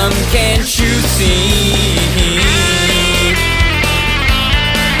freedom, can't you see?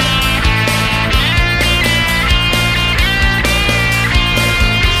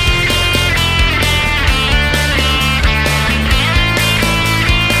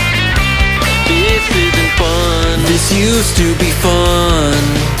 This isn't fun. This used to be fun,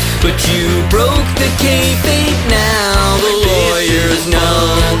 but you broke the kayfabe now. The lawyers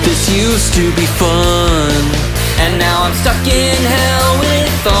know. This used to be fun, and now I'm stuck in hell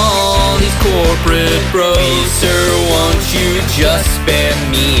with all these corporate bros. Please, sir, won't you just spare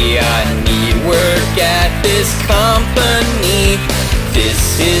me? I need work at this company.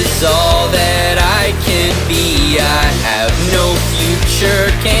 This is all that I can be. I have no future,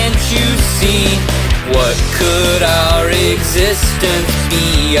 can't you see? What could our existence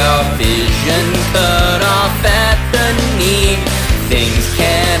be? Our vision cut off at the knee. Things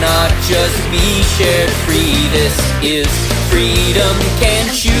cannot just be shared free. This is freedom,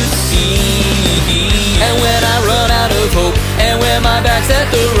 can't you see? And when I run out of hope, and when my back's at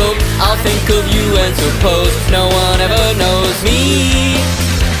the rope, I'll think of you and suppose no one ever knows me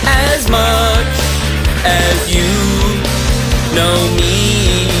as much as you know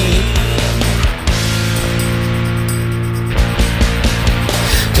me.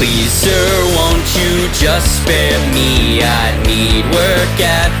 Please, sir, won't you just spare me? I need work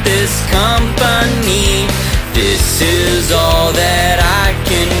at this company. This is all that I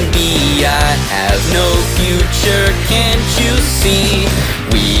can be. I have no future, can't you see?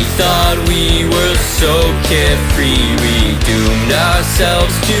 We thought we were so carefree. We doomed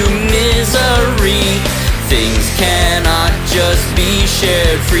ourselves to misery. things cannot just be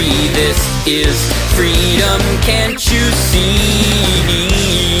shared free. This is freedom, can't you see?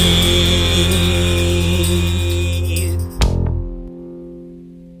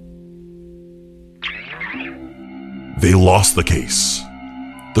 They lost the case.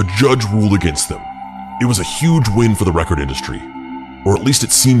 The judge ruled against them. It was a huge win for the record industry, or at least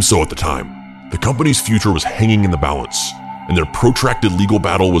it seemed so at the time. The company's future was hanging in the balance, and their protracted legal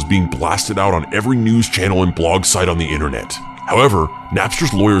battle was being blasted out on every news channel and blog site on the internet. However,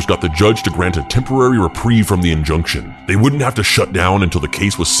 Napster's lawyers got the judge to grant a temporary reprieve from the injunction. They wouldn't have to shut down until the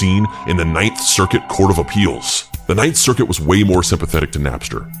case was seen in the Ninth Circuit Court of Appeals. The Ninth Circuit was way more sympathetic to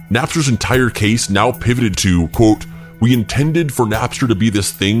Napster. Napster's entire case now pivoted to, quote, "We intended for Napster to be this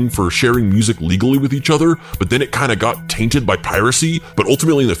thing for sharing music legally with each other, but then it kind of got tainted by piracy. But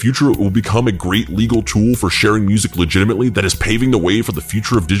ultimately in the future, it will become a great legal tool for sharing music legitimately that is paving the way for the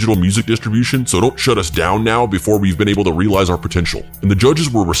future of digital music distribution. So don't shut us down now before we've been able to realize our potential." And the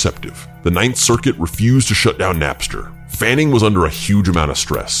judges were receptive. The Ninth Circuit refused to shut down Napster. Fanning was under a huge amount of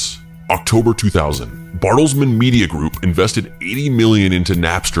stress. October 2000. Bartelsman Media Group invested $80 million into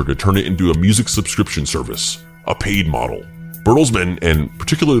Napster to turn it into a music subscription service. A paid model. Bertelsmann, and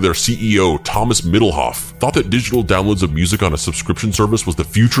particularly their CEO, Thomas Middelhoff, thought that digital downloads of music on a subscription service was the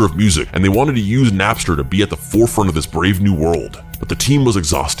future of music, and they wanted to use Napster to be at the forefront of this brave new world. But the team was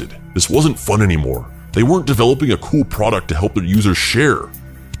exhausted. This wasn't fun anymore. They weren't developing a cool product to help their users share.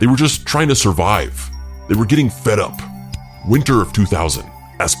 They were just trying to survive. They were getting fed up. Winter of 2000.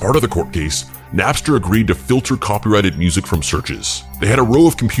 As part of the court case, Napster agreed to filter copyrighted music from searches. They had a row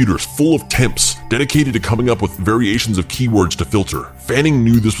of computers full of temps dedicated to coming up with variations of keywords to filter. Fanning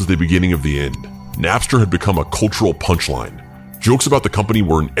knew this was the beginning of the end. Napster had become a cultural punchline. Jokes about the company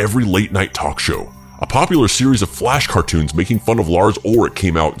were in every late-night talk show. A popular series of flash cartoons making fun of Lars Ulrich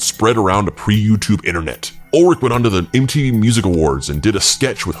came out and spread around a pre-YouTube internet. Ulrich went on to the MTV Music Awards and did a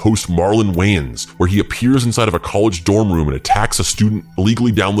sketch with host Marlon Wayans, where he appears inside of a college dorm room and attacks a student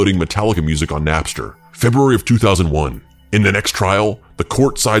illegally downloading Metallica music on Napster. February of 2001. In the next trial, the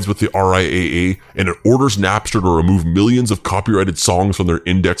court sides with the RIAA and it orders Napster to remove millions of copyrighted songs from their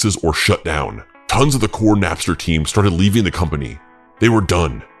indexes or shut down. Tons of the core Napster team started leaving the company. They were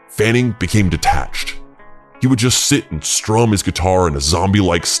done. Fanning became detached. He would just sit and strum his guitar in a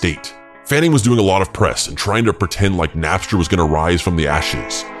zombie-like state. Fanning was doing a lot of press and trying to pretend like Napster was going to rise from the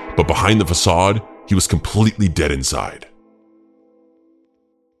ashes, but behind the facade, he was completely dead inside.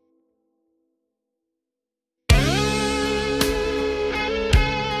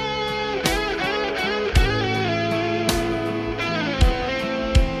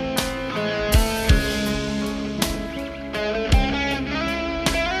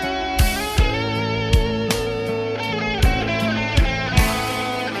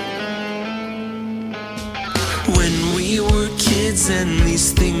 And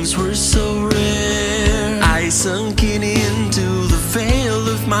these things were so rare, I sunk it into the veil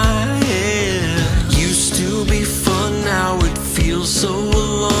of my hair. Used to be fun, now it feels so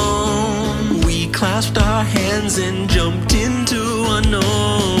alone. We clasped our hands and jumped into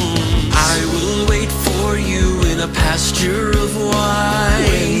unknown. I will wait for you in a pasture of white,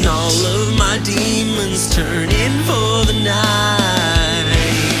 when all of my demons turn in for the night.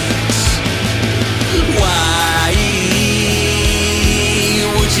 Why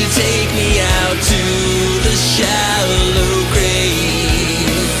you take me out to the shallow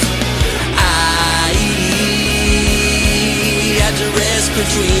grave? I had to rest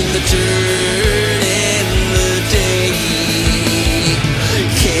between the dirt and the day.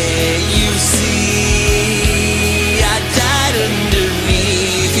 Can't you see I died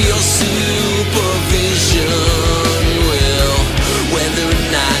underneath your supervision? Well, whether or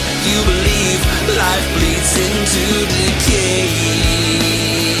not you believe, life bleeds into decay.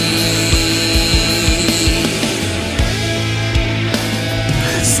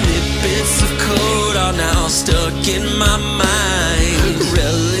 Now stuck in my mind,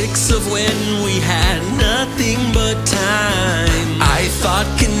 relics of when we had nothing but time. I thought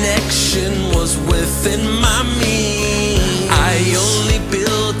connection was within my means. I only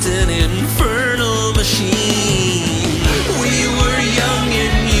built an infernal machine. We were young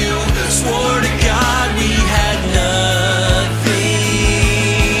and you swore to God we had nothing.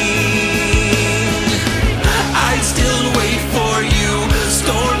 I'd still wait for you,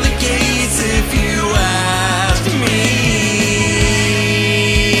 storm the gates if you asked me.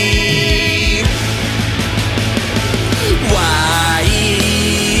 Why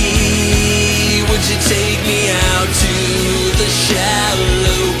would you take me out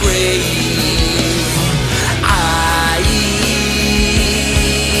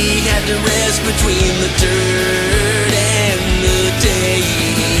between the dirt and the day.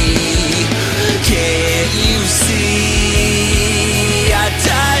 Can't you see I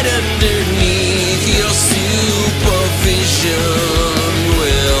died underneath your supervision?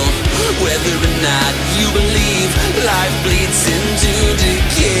 Well, whether or not you believe, life bleeds into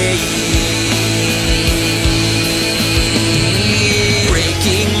decay.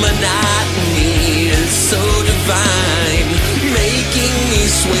 Breaking monotony is so divine, making me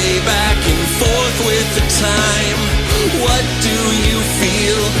sway back and forth with the time. What do you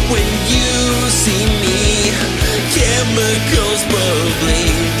feel when you see me? Chemicals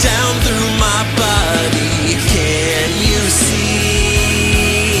bubbling down through my body. Can you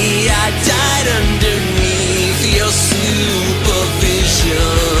see I died underneath your supervision?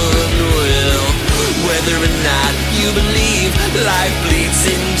 Well, whether or not you believe, life bleeds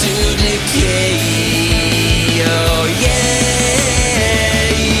into decay. Oh yeah.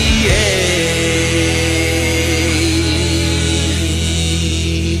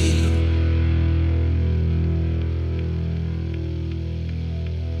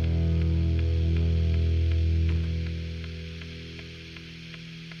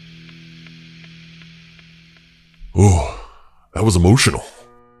 Oh, that was emotional.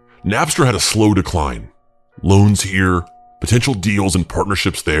 Napster had a slow decline. Loans here, potential deals and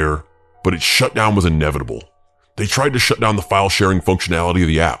partnerships there, but its shutdown was inevitable. They tried to shut down the file sharing functionality of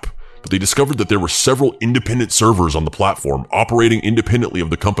the app, but they discovered that there were several independent servers on the platform operating independently of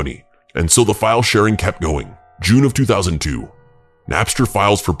the company, and so the file sharing kept going. June of 2002, Napster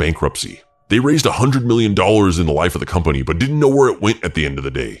files for bankruptcy. They raised $100 million in the life of the company, but didn't know where it went at the end of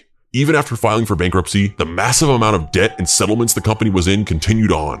the day. Even after filing for bankruptcy, the massive amount of debt and settlements the company was in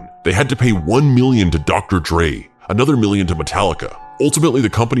continued on. They had to pay $1 million to Dr. Dre, another $1 million to Metallica. Ultimately, the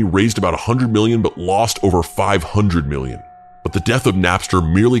company raised about $100 million but lost over $500 million. But the death of Napster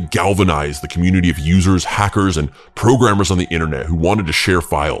merely galvanized the community of users, hackers, and programmers on the internet who wanted to share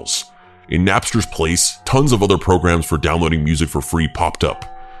files. In Napster's place, tons of other programs for downloading music for free popped up.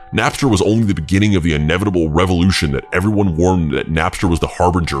 Napster was only the beginning of the inevitable revolution that everyone warned that Napster was the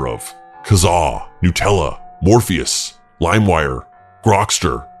harbinger of. Kazaa, Nutella, Morpheus, LimeWire,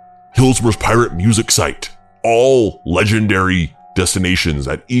 Grokster, Hillsborough's pirate music site, all legendary destinations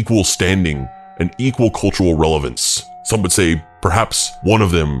at equal standing and equal cultural relevance. Some would say perhaps one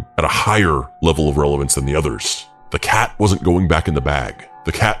of them at a higher level of relevance than the others. The cat wasn't going back in the bag.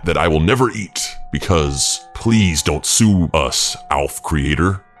 The cat that I will never eat because please don't sue us, Alf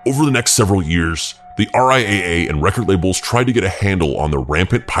creator. Over the next several years, the RIAA and record labels tried to get a handle on the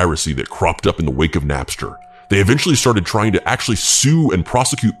rampant piracy that cropped up in the wake of Napster. They eventually started trying to actually sue and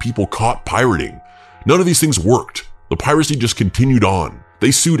prosecute people caught pirating. None of these things worked. The piracy just continued on.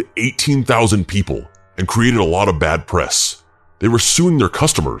 They sued 18,000 people and created a lot of bad press. They were suing their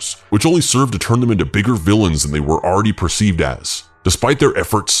customers, which only served to turn them into bigger villains than they were already perceived as. Despite their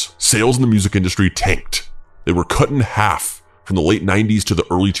efforts, sales in the music industry tanked. They were cut in half from the late 90s to the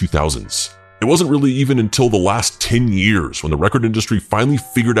early 2000s. It wasn't really even until the last 10 years when the record industry finally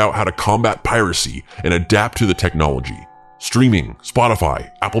figured out how to combat piracy and adapt to the technology. Streaming,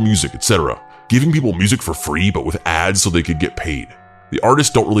 Spotify, Apple Music, etc. Giving people music for free but with ads so they could get paid. The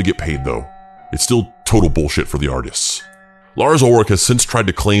artists don't really get paid though. It's still total bullshit for the artists. Lars Ulrich has since tried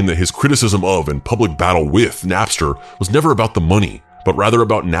to claim that his criticism of and public battle with Napster was never about the money, but rather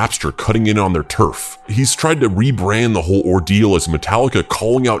about Napster cutting in on their turf. He's tried to rebrand the whole ordeal as Metallica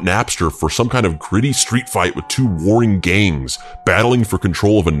calling out Napster for some kind of gritty street fight with two warring gangs battling for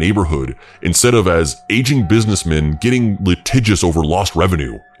control of a neighborhood, instead of as aging businessmen getting litigious over lost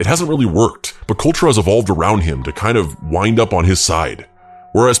revenue. It hasn't really worked, but culture has evolved around him to kind of wind up on his side.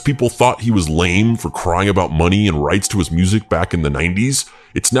 Whereas people thought he was lame for crying about money and rights to his music back in the 90s,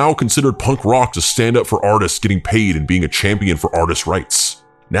 it's now considered punk rock to stand up for artists getting paid and being a champion for artist rights.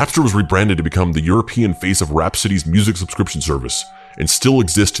 Napster was rebranded to become the European face of Rhapsody's music subscription service and still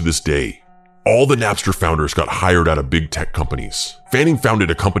exists to this day. All the Napster founders got hired out of big tech companies. Fanning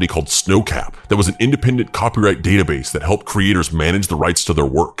founded a company called Snowcap that was an independent copyright database that helped creators manage the rights to their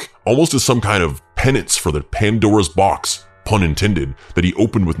work, almost as some kind of penance for the Pandora's box, pun intended, that he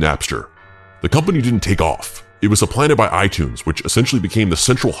opened with Napster. The company didn't take off. It was supplanted by iTunes, which essentially became the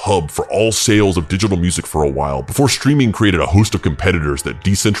central hub for all sales of digital music for a while, before streaming created a host of competitors that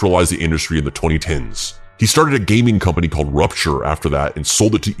decentralized the industry in the 2010s. He started a gaming company called Rupture after that and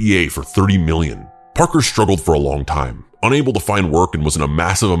sold it to EA for $30 million. Parker struggled for a long time, unable to find work and was in a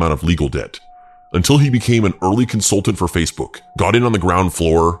massive amount of legal debt. Until he became an early consultant for Facebook, got in on the ground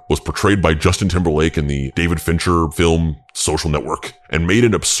floor, was portrayed by Justin Timberlake in the David Fincher film Social Network, and made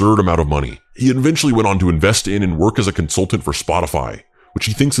an absurd amount of money. He eventually went on to invest in and work as a consultant for Spotify, which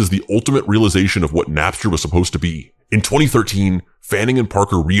he thinks is the ultimate realization of what Napster was supposed to be. In 2013, Fanning and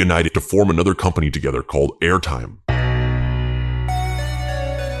Parker reunited to form another company together called Airtime.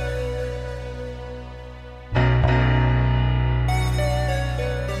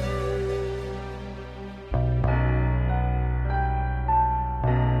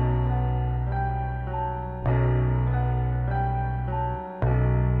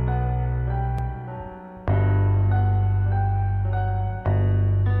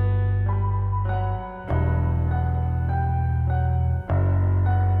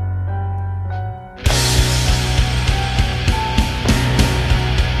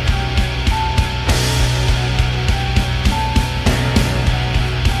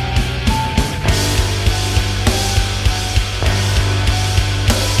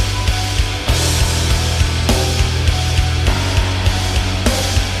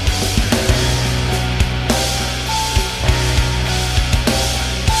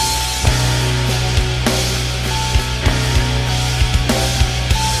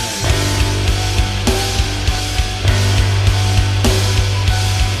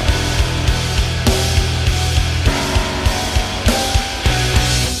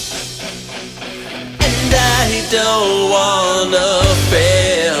 Don't wanna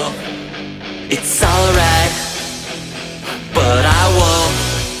fail. It's alright, but I won't.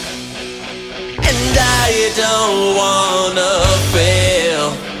 And I don't wanna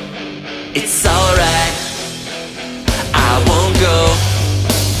fail. It's alright, I won't go.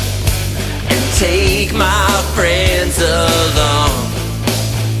 And take my friends along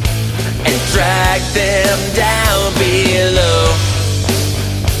and drag them down below.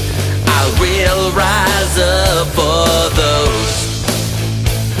 I will rise up for those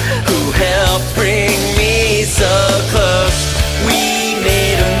who helped bring me so close. We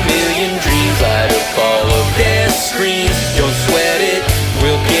made a million dreams, light up all of their screens. Don't sweat it,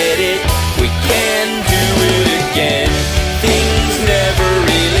 we'll get it, we can do it again. Things never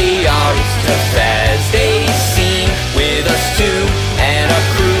really are as tough as they seem. With us two and our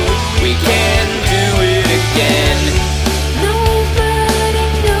crew, we can do it again.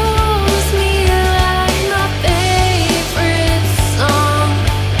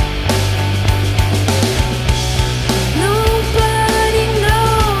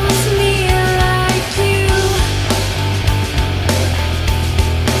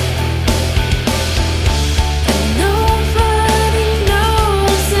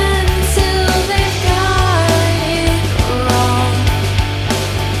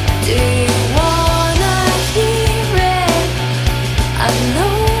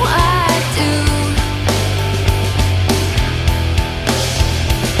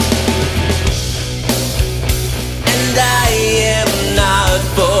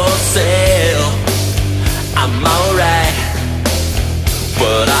 I'm alright,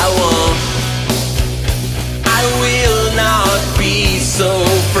 but I won't. I will not be so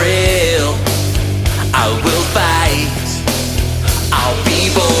frail. I will fight, I'll be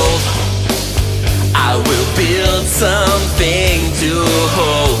bold. I will build something to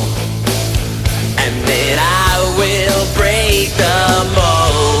hold, and then I will break the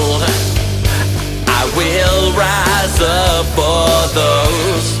mold. I will rise up for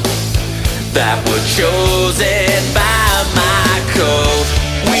those that were chosen by my code.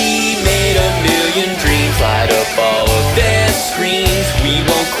 We made a million dreams, light up all of their screens. We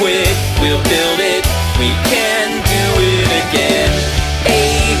won't quit, we'll build it, we can do it again.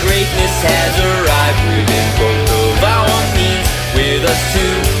 A greatness has arrived within both of our means. With us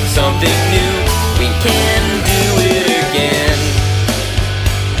too, something new, we can do it again.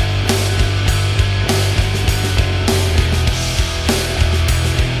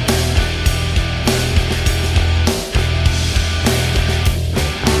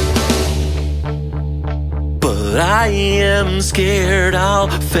 But I am scared I'll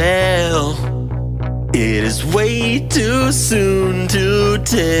fail. It is way too soon to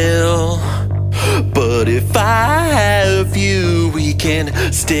tell. But if I have you, we can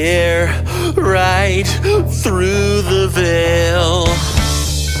stare right through the veil.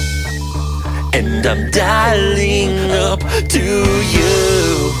 And I'm dialing up to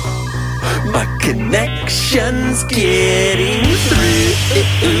you. My connection's getting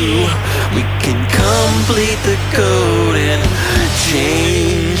through. We can complete the code and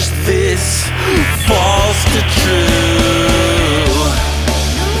change this false to true.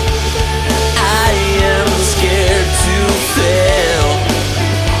 I am scared to fail,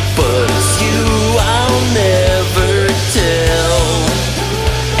 but it's you I'll never tell.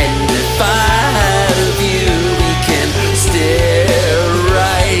 And if I have you, we can stare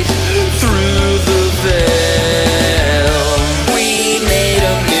right through the veil. We made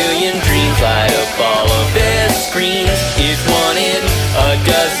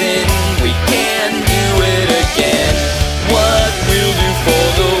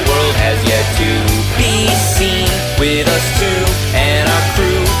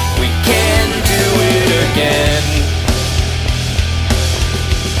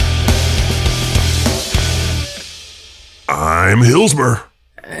Hilsmer.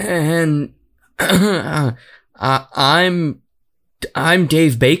 And I'm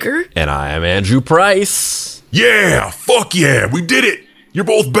Dave Baker. And I'm Andrew Price. Yeah, fuck yeah, we did it. You're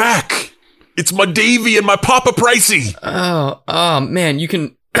both back. It's my Davey and my Papa Pricey. Oh man, you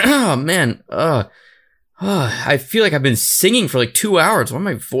can. Oh man. I feel like I've been singing for like 2 hours. Why is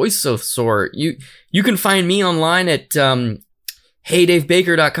my voice so sore? You can find me online at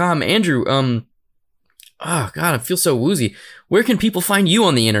heydavebaker.com. Andrew, oh god, I feel so woozy. Where can people find you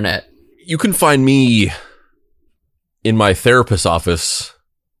on the internet? You can find me in my therapist's office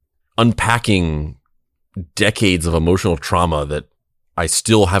unpacking decades of emotional trauma that I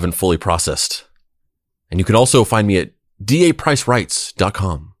still haven't fully processed. And you can also find me at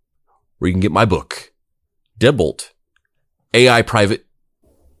dapricewrites.com, where you can get my book, Deadbolt, AI Private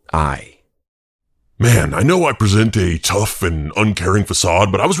Eye. Man, I know I present a tough and uncaring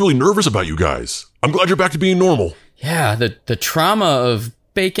facade, but I was really nervous about you guys. I'm glad you're back to being normal. Yeah, the trauma of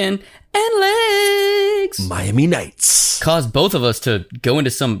bacon and legs. Miami Nights Caused both of us to go into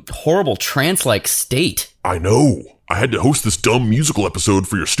some horrible trance-like state. I know. I had to host this dumb musical episode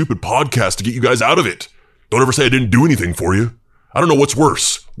for your stupid podcast to get you guys out of it. Don't ever say I didn't do anything for you. I don't know what's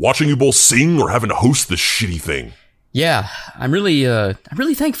worse, watching you both sing or having to host this shitty thing. Yeah, I'm really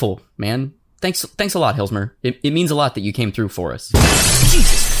thankful, man. Thanks a lot, Hilsmer. It means a lot that you came through for us.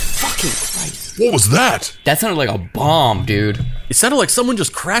 Jesus fucking Christ. What was that? That sounded like a bomb, dude. It sounded like someone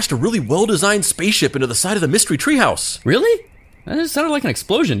just crashed a really well-designed spaceship into the side of the Mystery Treehouse. Really? That sounded like an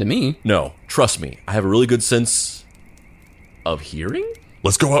explosion to me. No, trust me. I have a really good sense of hearing?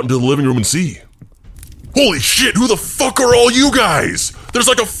 Let's go out into the living room and see. Holy shit, who the fuck are all you guys? There's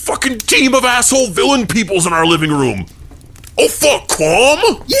like a fucking team of asshole villain peoples in our living room. Oh fuck,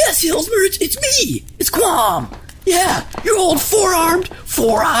 Quam? Yes, Hilsmer, it's me. It's Quam. Yeah, your old four-armed,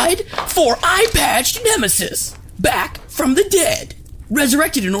 four-eyed, four-eye-patched nemesis. Back from the dead.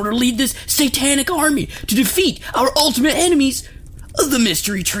 Resurrected in order to lead this satanic army to defeat our ultimate enemies of the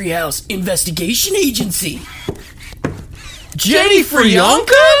Mystery Treehouse Investigation Agency. Jenny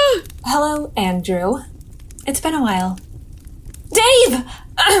Frionka? Hello, Andrew. It's been a while. Dave!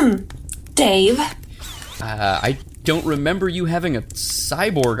 Dave. I don't remember you having a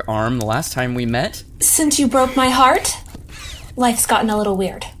cyborg arm the last time we met. Since you broke my heart, life's gotten a little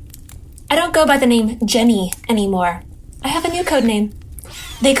weird. I don't go by the name Jenny anymore. I have a new code name.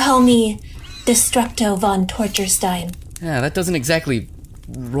 They call me Destructo von Torturstein. Yeah, that doesn't exactly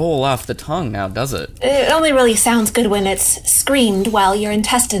roll off the tongue now, does it? It only really sounds good when it's screamed while your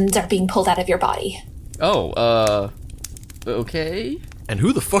intestines are being pulled out of your body. Oh, okay. And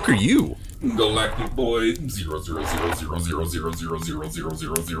who the fuck are you? Galactic Boy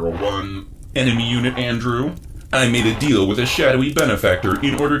 0000000000001. Enemy Unit Andrew. I made a deal with a shadowy benefactor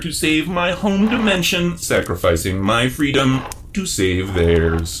in order to save my home dimension, sacrificing my freedom to save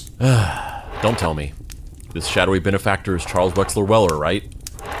theirs. Don't tell me. This shadowy benefactor is Charles Wexler Weller, right?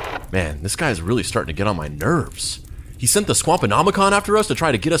 Man, this guy's really starting to get on my nerves. He sent the Swamponomicon after us to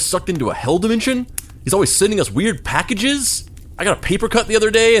try to get us sucked into a hell dimension? He's always sending us weird packages? I got a paper cut the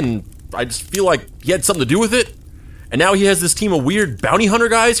other day and I just feel like he had something to do with it. And now he has this team of weird bounty hunter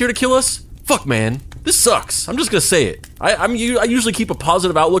guys here to kill us? Fuck, man. This sucks. I'm just gonna say it. I usually keep a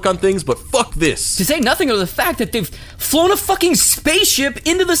positive outlook on things, but fuck this. To say nothing of the fact that they've flown a fucking spaceship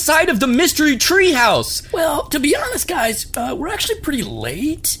into the side of the Mystery Treehouse. Well, to be honest, guys, we're actually pretty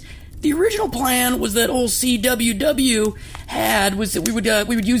late. The original plan was that old CWW was that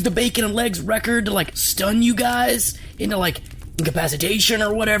we would use the Bacon and Legs record to like stun you guys into like incapacitation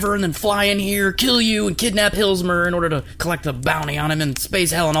or whatever, and then fly in here, kill you, and kidnap Hilsmer in order to collect the bounty on him in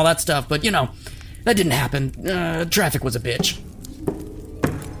space hell and all that stuff. But you know, that didn't happen. Traffic was a bitch.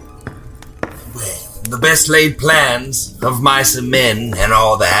 Well, the best laid plans of mice and men and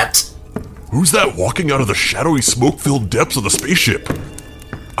all that. Who's that walking out of the shadowy, smoke-filled depths of the spaceship?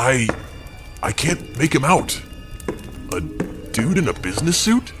 I can't make him out. A dude in a business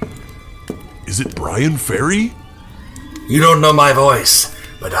suit? Is it Brian Ferry? You don't know my voice,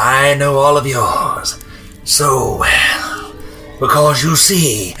 but I know all of yours. So well. Because you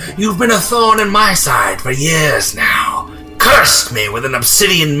see, you've been a thorn in my side for years now. Cursed me with an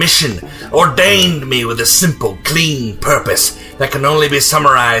obsidian mission. Ordained me with a simple, clean purpose that can only be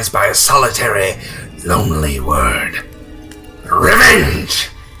summarized by a solitary, lonely word. Revenge!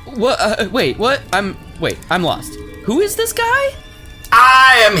 What? Wait, what? I'm lost. Who is this guy?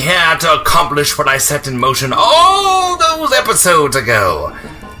 I am here to accomplish what I set in motion all those episodes ago.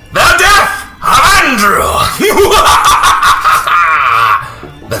 The death of Andrew!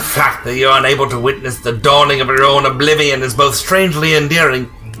 The fact that you're unable to witness the dawning of your own oblivion is both strangely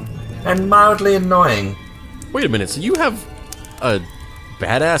endearing and mildly annoying. Wait a minute, so you have a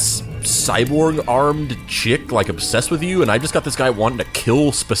badass cyborg-armed chick, like, obsessed with you, and I just got this guy wanting to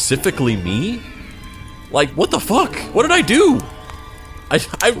kill specifically me? Like, what the fuck? What did I do?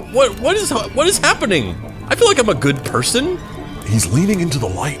 What is happening? I feel like I'm a good person. He's leaning into the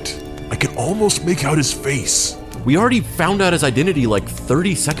light. I can almost make out his face. We already found out his identity like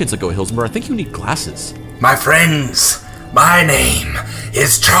 30 seconds ago, Hilsmer. I think you need glasses. My friends, my name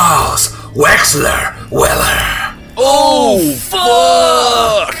is Charles Wexler Weller. Oh,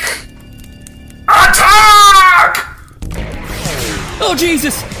 fuck! Attack! Oh,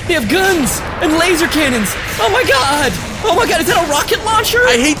 Jesus! They have guns and laser cannons! Oh my god! Oh my god, is that a rocket launcher?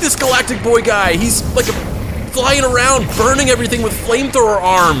 I hate this Galactic Boy guy. He's like flying around, burning everything with flamethrower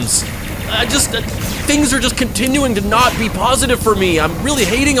arms. Things are just continuing to not be positive for me. I'm really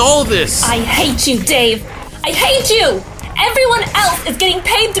hating all of this. I hate you, Dave. I hate you! Everyone else is getting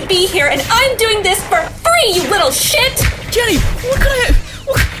paid to be here, and I'm doing this for free, you little shit! Jenny,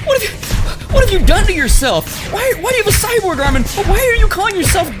 what have you done to yourself? Why do you have a cyborg arm, and why are you calling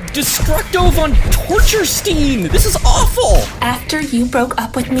yourself Destructo von Torturstein? This is awful! After you broke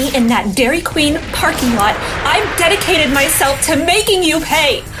up with me in that Dairy Queen parking lot, I've dedicated myself to making you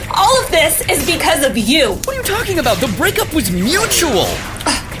pay! All of this is because of you! What are you talking about? The breakup was mutual!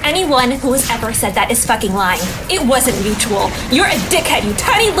 Anyone who has ever said that is fucking lying. It wasn't mutual. You're a dickhead, you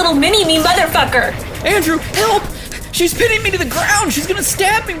tiny little mini-me motherfucker! Andrew, help! She's pinning me to the ground! She's gonna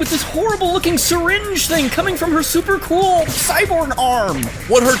stab me with this horrible-looking syringe thing coming from her super cool cyborg arm!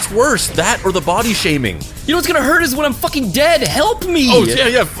 What hurts worse, that or the body shaming? You know what's gonna hurt is when I'm fucking dead! Help me! Oh,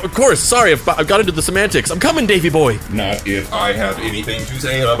 yeah, of course. Sorry, I've got into the semantics. I'm coming, Davy boy. Not if I have anything to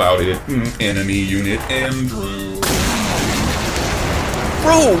say about it. Enemy unit Andrew.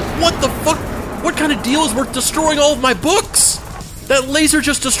 Bro, what the fuck? What kind of deal is worth destroying all of my books? That laser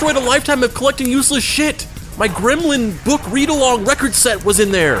just destroyed a lifetime of collecting useless shit. My Gremlin book read-along record set was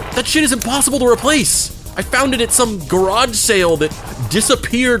in there. That shit is impossible to replace. I found it at some garage sale that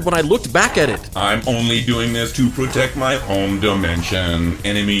disappeared when I looked back at it. I'm only doing this to protect my home dimension.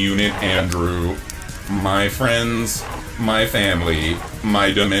 Enemy unit Andrew. My friends, my family,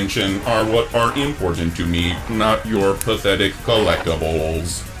 my dimension are what are important to me, not your pathetic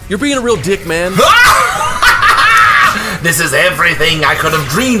collectibles. You're being a real dick, man. This is everything I could have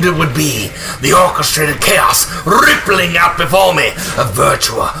dreamed it would be. The orchestrated chaos rippling out before me. A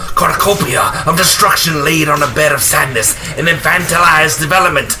virtual cornucopia of destruction laid on a bed of sadness. An infantilized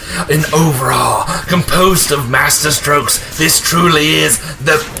development. An overall composed of master strokes. This truly is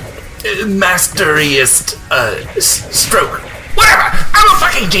the masteriest stroke. Whatever! I'm a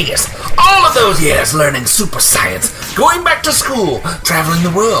fucking genius! All of those years learning super science, going back to school, traveling the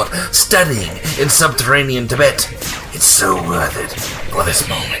world, studying in subterranean Tibet. It's so worth it for this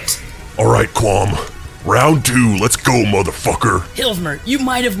moment. Alright, Quam. Round 2, let's go, motherfucker. Hilsmer, you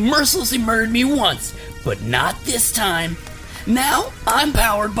might have mercilessly murdered me once, but not this time. Now, I'm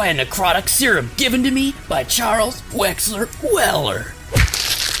powered by a necrotic serum given to me by Charles Wexler Weller.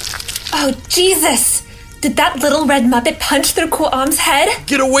 Oh, Jesus! Did that little red Muppet punch through Quam's head?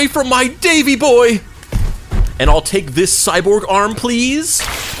 Get away from my Davy boy! And I'll take this cyborg arm, please.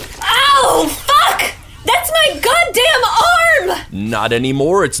 Ow! Fuck! That's my goddamn arm! Not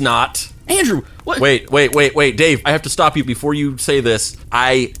anymore, it's not. Andrew, what? Wait, Dave, I have to stop you before you say this.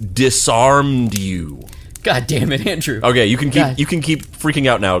 I disarmed you. God damn it, Andrew. Okay, you can keep freaking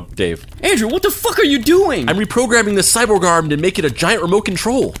out now, Dave. Andrew, what the fuck are you doing? I'm reprogramming the cyborg arm to make it a giant remote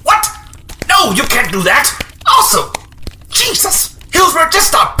control. What? No, you can't do that! Also, Jesus! Hilsmer, just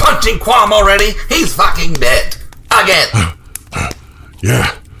stop punching Quam already! He's fucking dead. Again.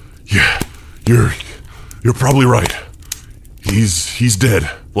 Yeah. You're probably right. He's dead.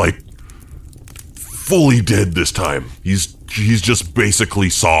 Like, fully dead this time. He's just basically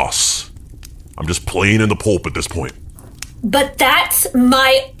sauce. I'm just playing in the pulp at this point. But that's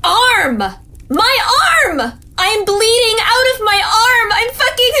my arm! My arm! I'm bleeding out of my arm! I'm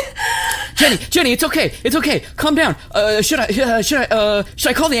fucking... Jenny, it's okay. Calm down. Should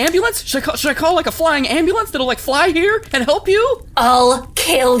I call the ambulance? Should I call like a flying ambulance that'll like fly here and help you? I'll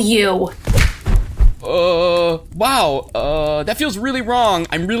kill you. Wow. That feels really wrong.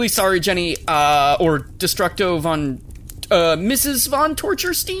 I'm really sorry, Jenny. Or Destructo von... Mrs. von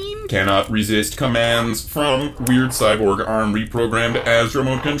Torturstein? Cannot resist commands from weird cyborg arm reprogrammed as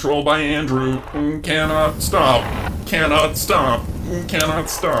remote control by Andrew. Cannot stop.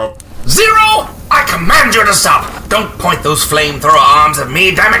 Zero! I command you to stop! Don't point those flamethrower arms at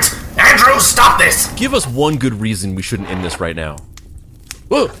me, damn it! Andrew, stop this! Give us one good reason we shouldn't end this right now.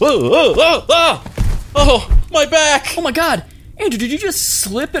 Oh, my back! Oh my god! Andrew, did you just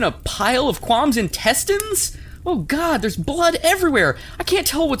slip in a pile of Quam's intestines? Oh God, there's blood everywhere. I can't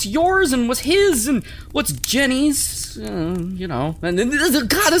tell what's yours and what's his and what's Jenny's. You know, and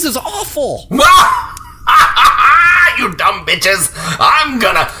God, this is awful. You dumb bitches! I'm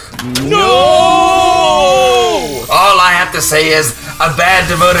gonna... No! All I have to say is, a bad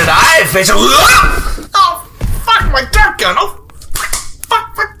devoted eye official... Oh, fuck my dart gun! Oh,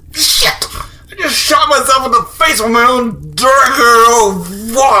 fuck, shit! I just shot myself in the face with my own dart gun! Oh,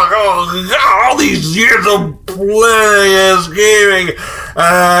 fuck! Oh, God, all these years of planning and scheming,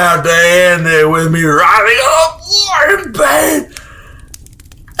 I have to end it with me rotting on the floor in pain!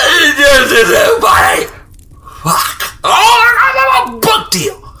 It just isn't funny! Fuck! Oh, a book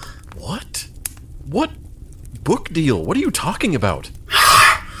deal! What? What book deal? What are you talking about?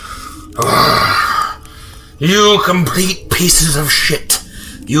 You complete pieces of shit.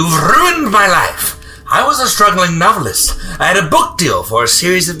 You've ruined my life. I was a struggling novelist. I had a book deal for a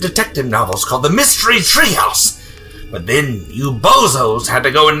series of detective novels called The Mystery Treehouse. But then you bozos had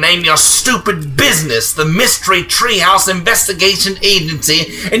to go and name your stupid business the Mystery Treehouse Investigation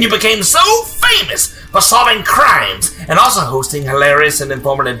Agency, and you became so famous for solving crimes and also hosting hilarious and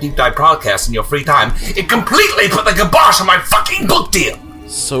informative deep dive podcasts in your free time. It completely put the kibosh on my fucking book deal.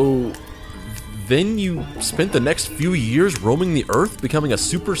 So then you spent the next few years roaming the earth, becoming a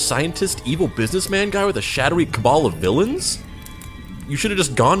super scientist, evil businessman guy with a shadowy cabal of villains? You should have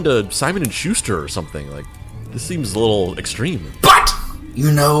just gone to Simon & Schuster or something. Like, this seems a little extreme. But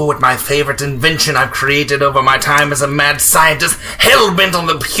you know what my favorite invention I've created over my time as a mad scientist, hell-bent on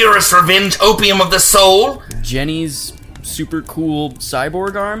the purest revenge opium of the soul? Jenny's super cool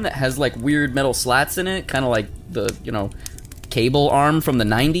cyborg arm that has like weird metal slats in it, kind of like the, you know, cable arm from the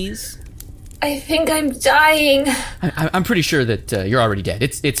 90s. I think I'm dying. I'm pretty sure that you're already dead.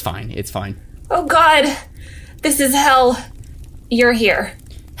 It's fine. It's fine. Oh God, this is hell. You're here.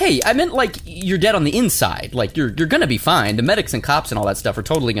 Hey, I meant like you're dead on the inside. Like you're gonna be fine. The medics and cops and all that stuff are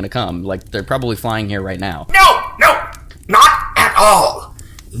totally gonna come. Like they're probably flying here right now. No, not at all.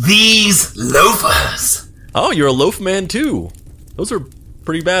 These loafers. Oh, you're a loaf man too. Those are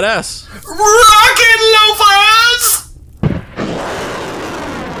pretty badass. Rocket loafers!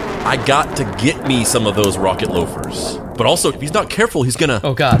 I got to get me some of those rocket loafers. But also, if he's not careful, he's gonna...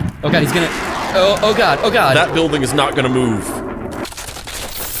 Oh God, he's gonna... Oh God. That building is not gonna move.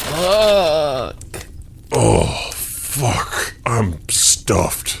 Fuck. Oh, fuck. I'm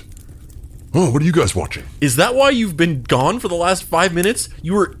stuffed. Oh, what are you guys watching? Is that why you've been gone for the last 5 minutes?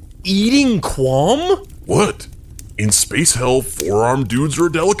 You were eating qualm? What? In space hell, four-armed dudes are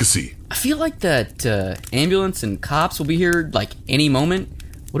a delicacy. I feel like that ambulance and cops will be here like any moment.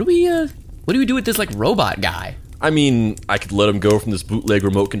 What do we do with this like robot guy? I mean, I could let him go from this bootleg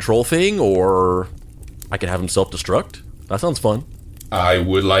remote control thing, or I could have him self-destruct. That sounds fun. I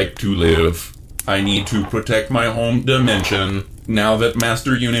would like to live. I need to protect my home dimension. Now that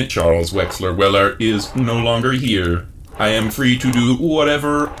Master Unit Charles Wexler Weller is no longer here, I am free to do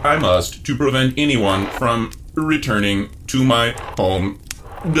whatever I must to prevent anyone from returning to my home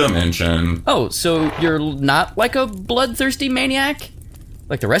dimension. Oh, so you're not like a bloodthirsty maniac?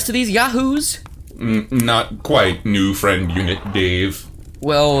 Like the rest of these yahoos? Not quite, new friend Unit Dave.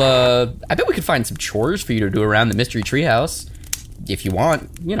 Well, I bet we could find some chores for you to do around the Mystery Treehouse. If you want,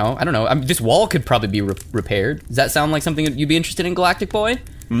 you know, I don't know. this wall could probably be repaired. Does that sound like something you'd be interested in, Galactic Boy?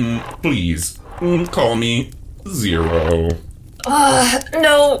 Please, call me Zero.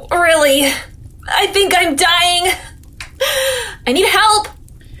 No, really. I think I'm dying. I need help.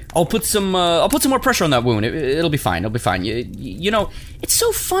 I'll put some more pressure on that wound. It'll be fine. It'll be fine. You know, it's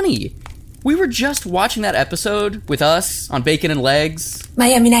so funny. We were just watching that episode with us on Bacon and Legs.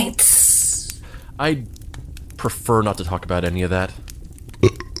 Miami Nights. I'd prefer not to talk about any of that.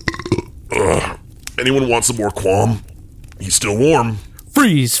 Anyone want some more qualm? He's still warm.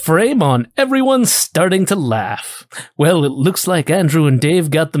 Freeze frame on everyone starting to laugh. Well, it looks like Andrew and Dave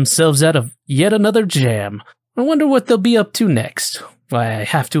got themselves out of yet another jam. I wonder what they'll be up to next. Why, I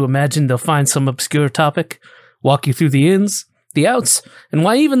have to imagine they'll find some obscure topic, walk you through the ins, the outs, and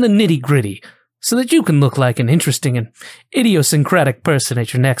why even the nitty-gritty, so that you can look like an interesting and idiosyncratic person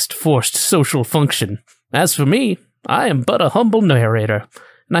at your next forced social function. As for me, I am but a humble narrator,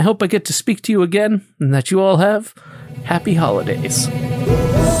 and I hope I get to speak to you again, and that you all have happy holidays.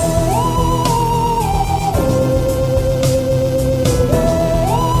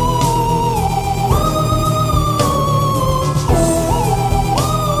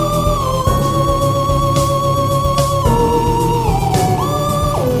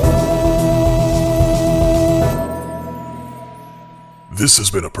 This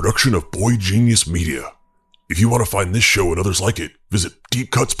has been a production of Boy Genius Media. If you want to find this show and others like it, visit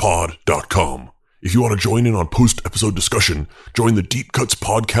deepcutspod.com. If you want to join in on post-episode discussion, join the Deep Cuts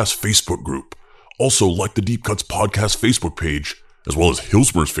Podcast Facebook group. Also, like the Deep Cuts Podcast Facebook page, as well as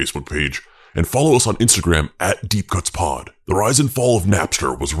Hilsmer's Facebook page, and follow us on Instagram at Deep Cuts Pod. The Rise and Fall of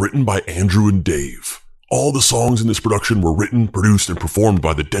Napster was written by Andrew and Dave. All the songs in this production were written, produced, and performed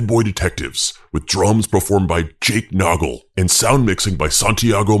by the Dead Boy Detectives, with drums performed by Jake Noggle and sound mixing by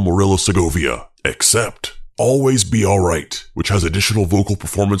Santiago Morilla Segovia, except Always Be Alright, which has additional vocal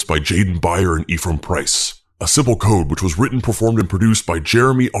performance by Jaden Beyer and Ephraim Price. A Simple Code, which was written, performed, and produced by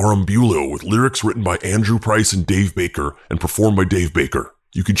Jeremy Arambullo, with lyrics written by Andrew Price and Dave Baker, and performed by Dave Baker.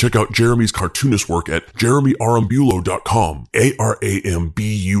 You can check out Jeremy's cartoonist work at jeremyarambulo.com,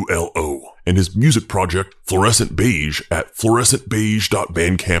 ARAMBULO, and his music project, Fluorescent Beige, at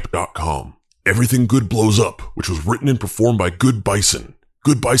fluorescentbeige.bandcamp.com. Everything Good Blows Up, which was written and performed by Good Bison.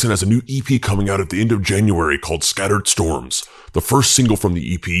 Good Bison has a new EP coming out at the end of January called Scattered Storms. The first single from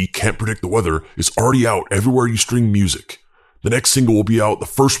the EP, Can't Predict the Weather, is already out everywhere you stream music. The next single will be out the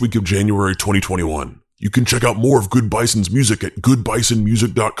first week of January 2021. You can check out more of Good Bison's music at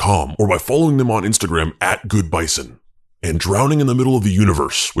goodbisonmusic.com or by following them on Instagram at goodbison. And Drowning in the Middle of the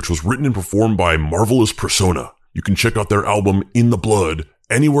Universe, which was written and performed by Marvelous Persona. You can check out their album In the Blood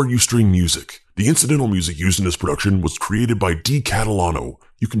anywhere you stream music. The incidental music used in this production was created by D. Catalano.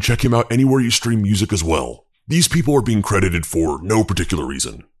 You can check him out anywhere you stream music as well. These people are being credited for no particular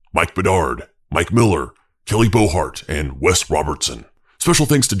reason. Mike Bedard, Mike Miller, Kelly Bohart, and Wes Robertson. Special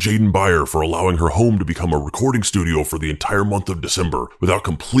thanks to Jaden Beyer for allowing her home to become a recording studio for the entire month of December without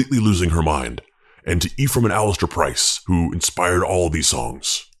completely losing her mind. And to Ephraim and Alistair Price, who inspired all of these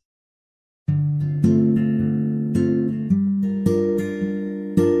songs.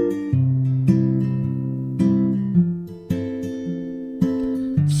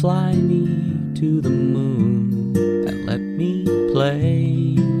 Fly me to the moon and let me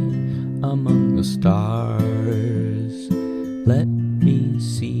play among the stars. Let me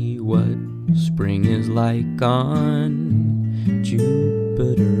see what spring is like on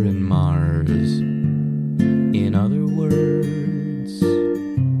Jupiter and Mars. In other words,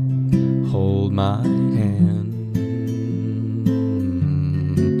 hold my hand.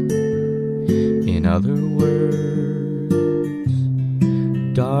 In other words,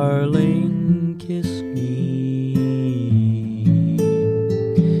 darling, kiss me.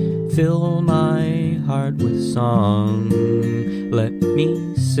 Fill my heart with song. Let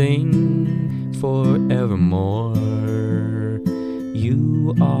me sing forevermore.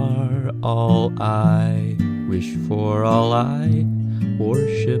 You are all I wish for, all I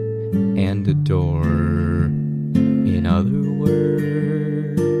worship and adore. In other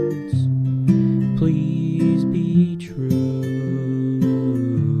words, please be true.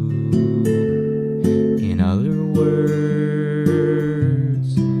 In other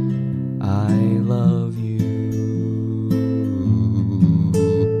words, I love you.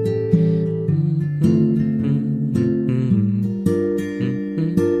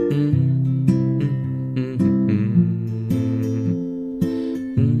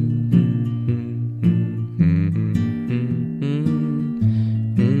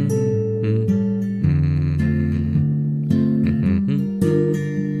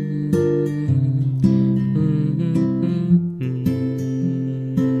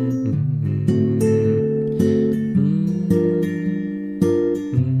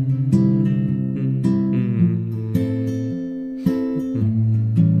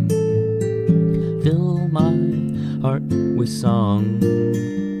 Fill my heart with song.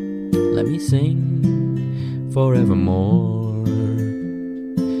 Let me sing forevermore.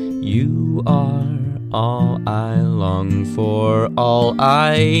 You are all I long for, all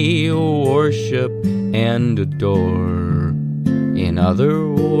I worship and adore. In other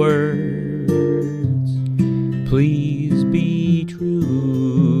words, please be true.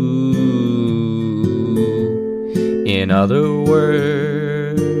 In other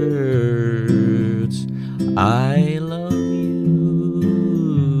words, I love you.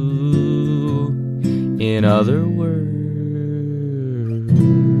 In other words,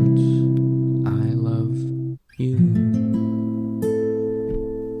 I love you.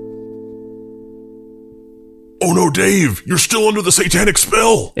 Oh no, Dave! You're still under the satanic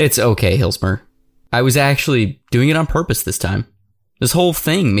spell! It's okay, Hilsmer. I was actually doing it on purpose this time. This whole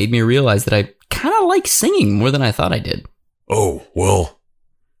thing made me realize that I kind of like singing more than I thought I did. Oh, well,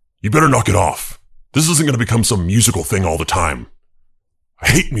 you better knock it off. This isn't going to become some musical thing all the time. I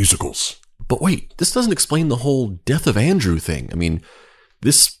hate musicals. But wait, this doesn't explain the whole death of Andrew thing. I mean,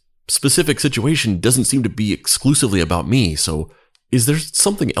 this specific situation doesn't seem to be exclusively about me, so is there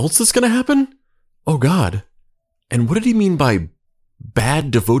something else that's going to happen? Oh God. And what did he mean by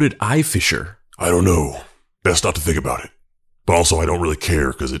bad devoted eye fisher? I don't know. Best not to think about it. But also, I don't really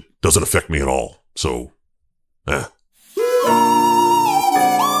care because it doesn't affect me at all. So,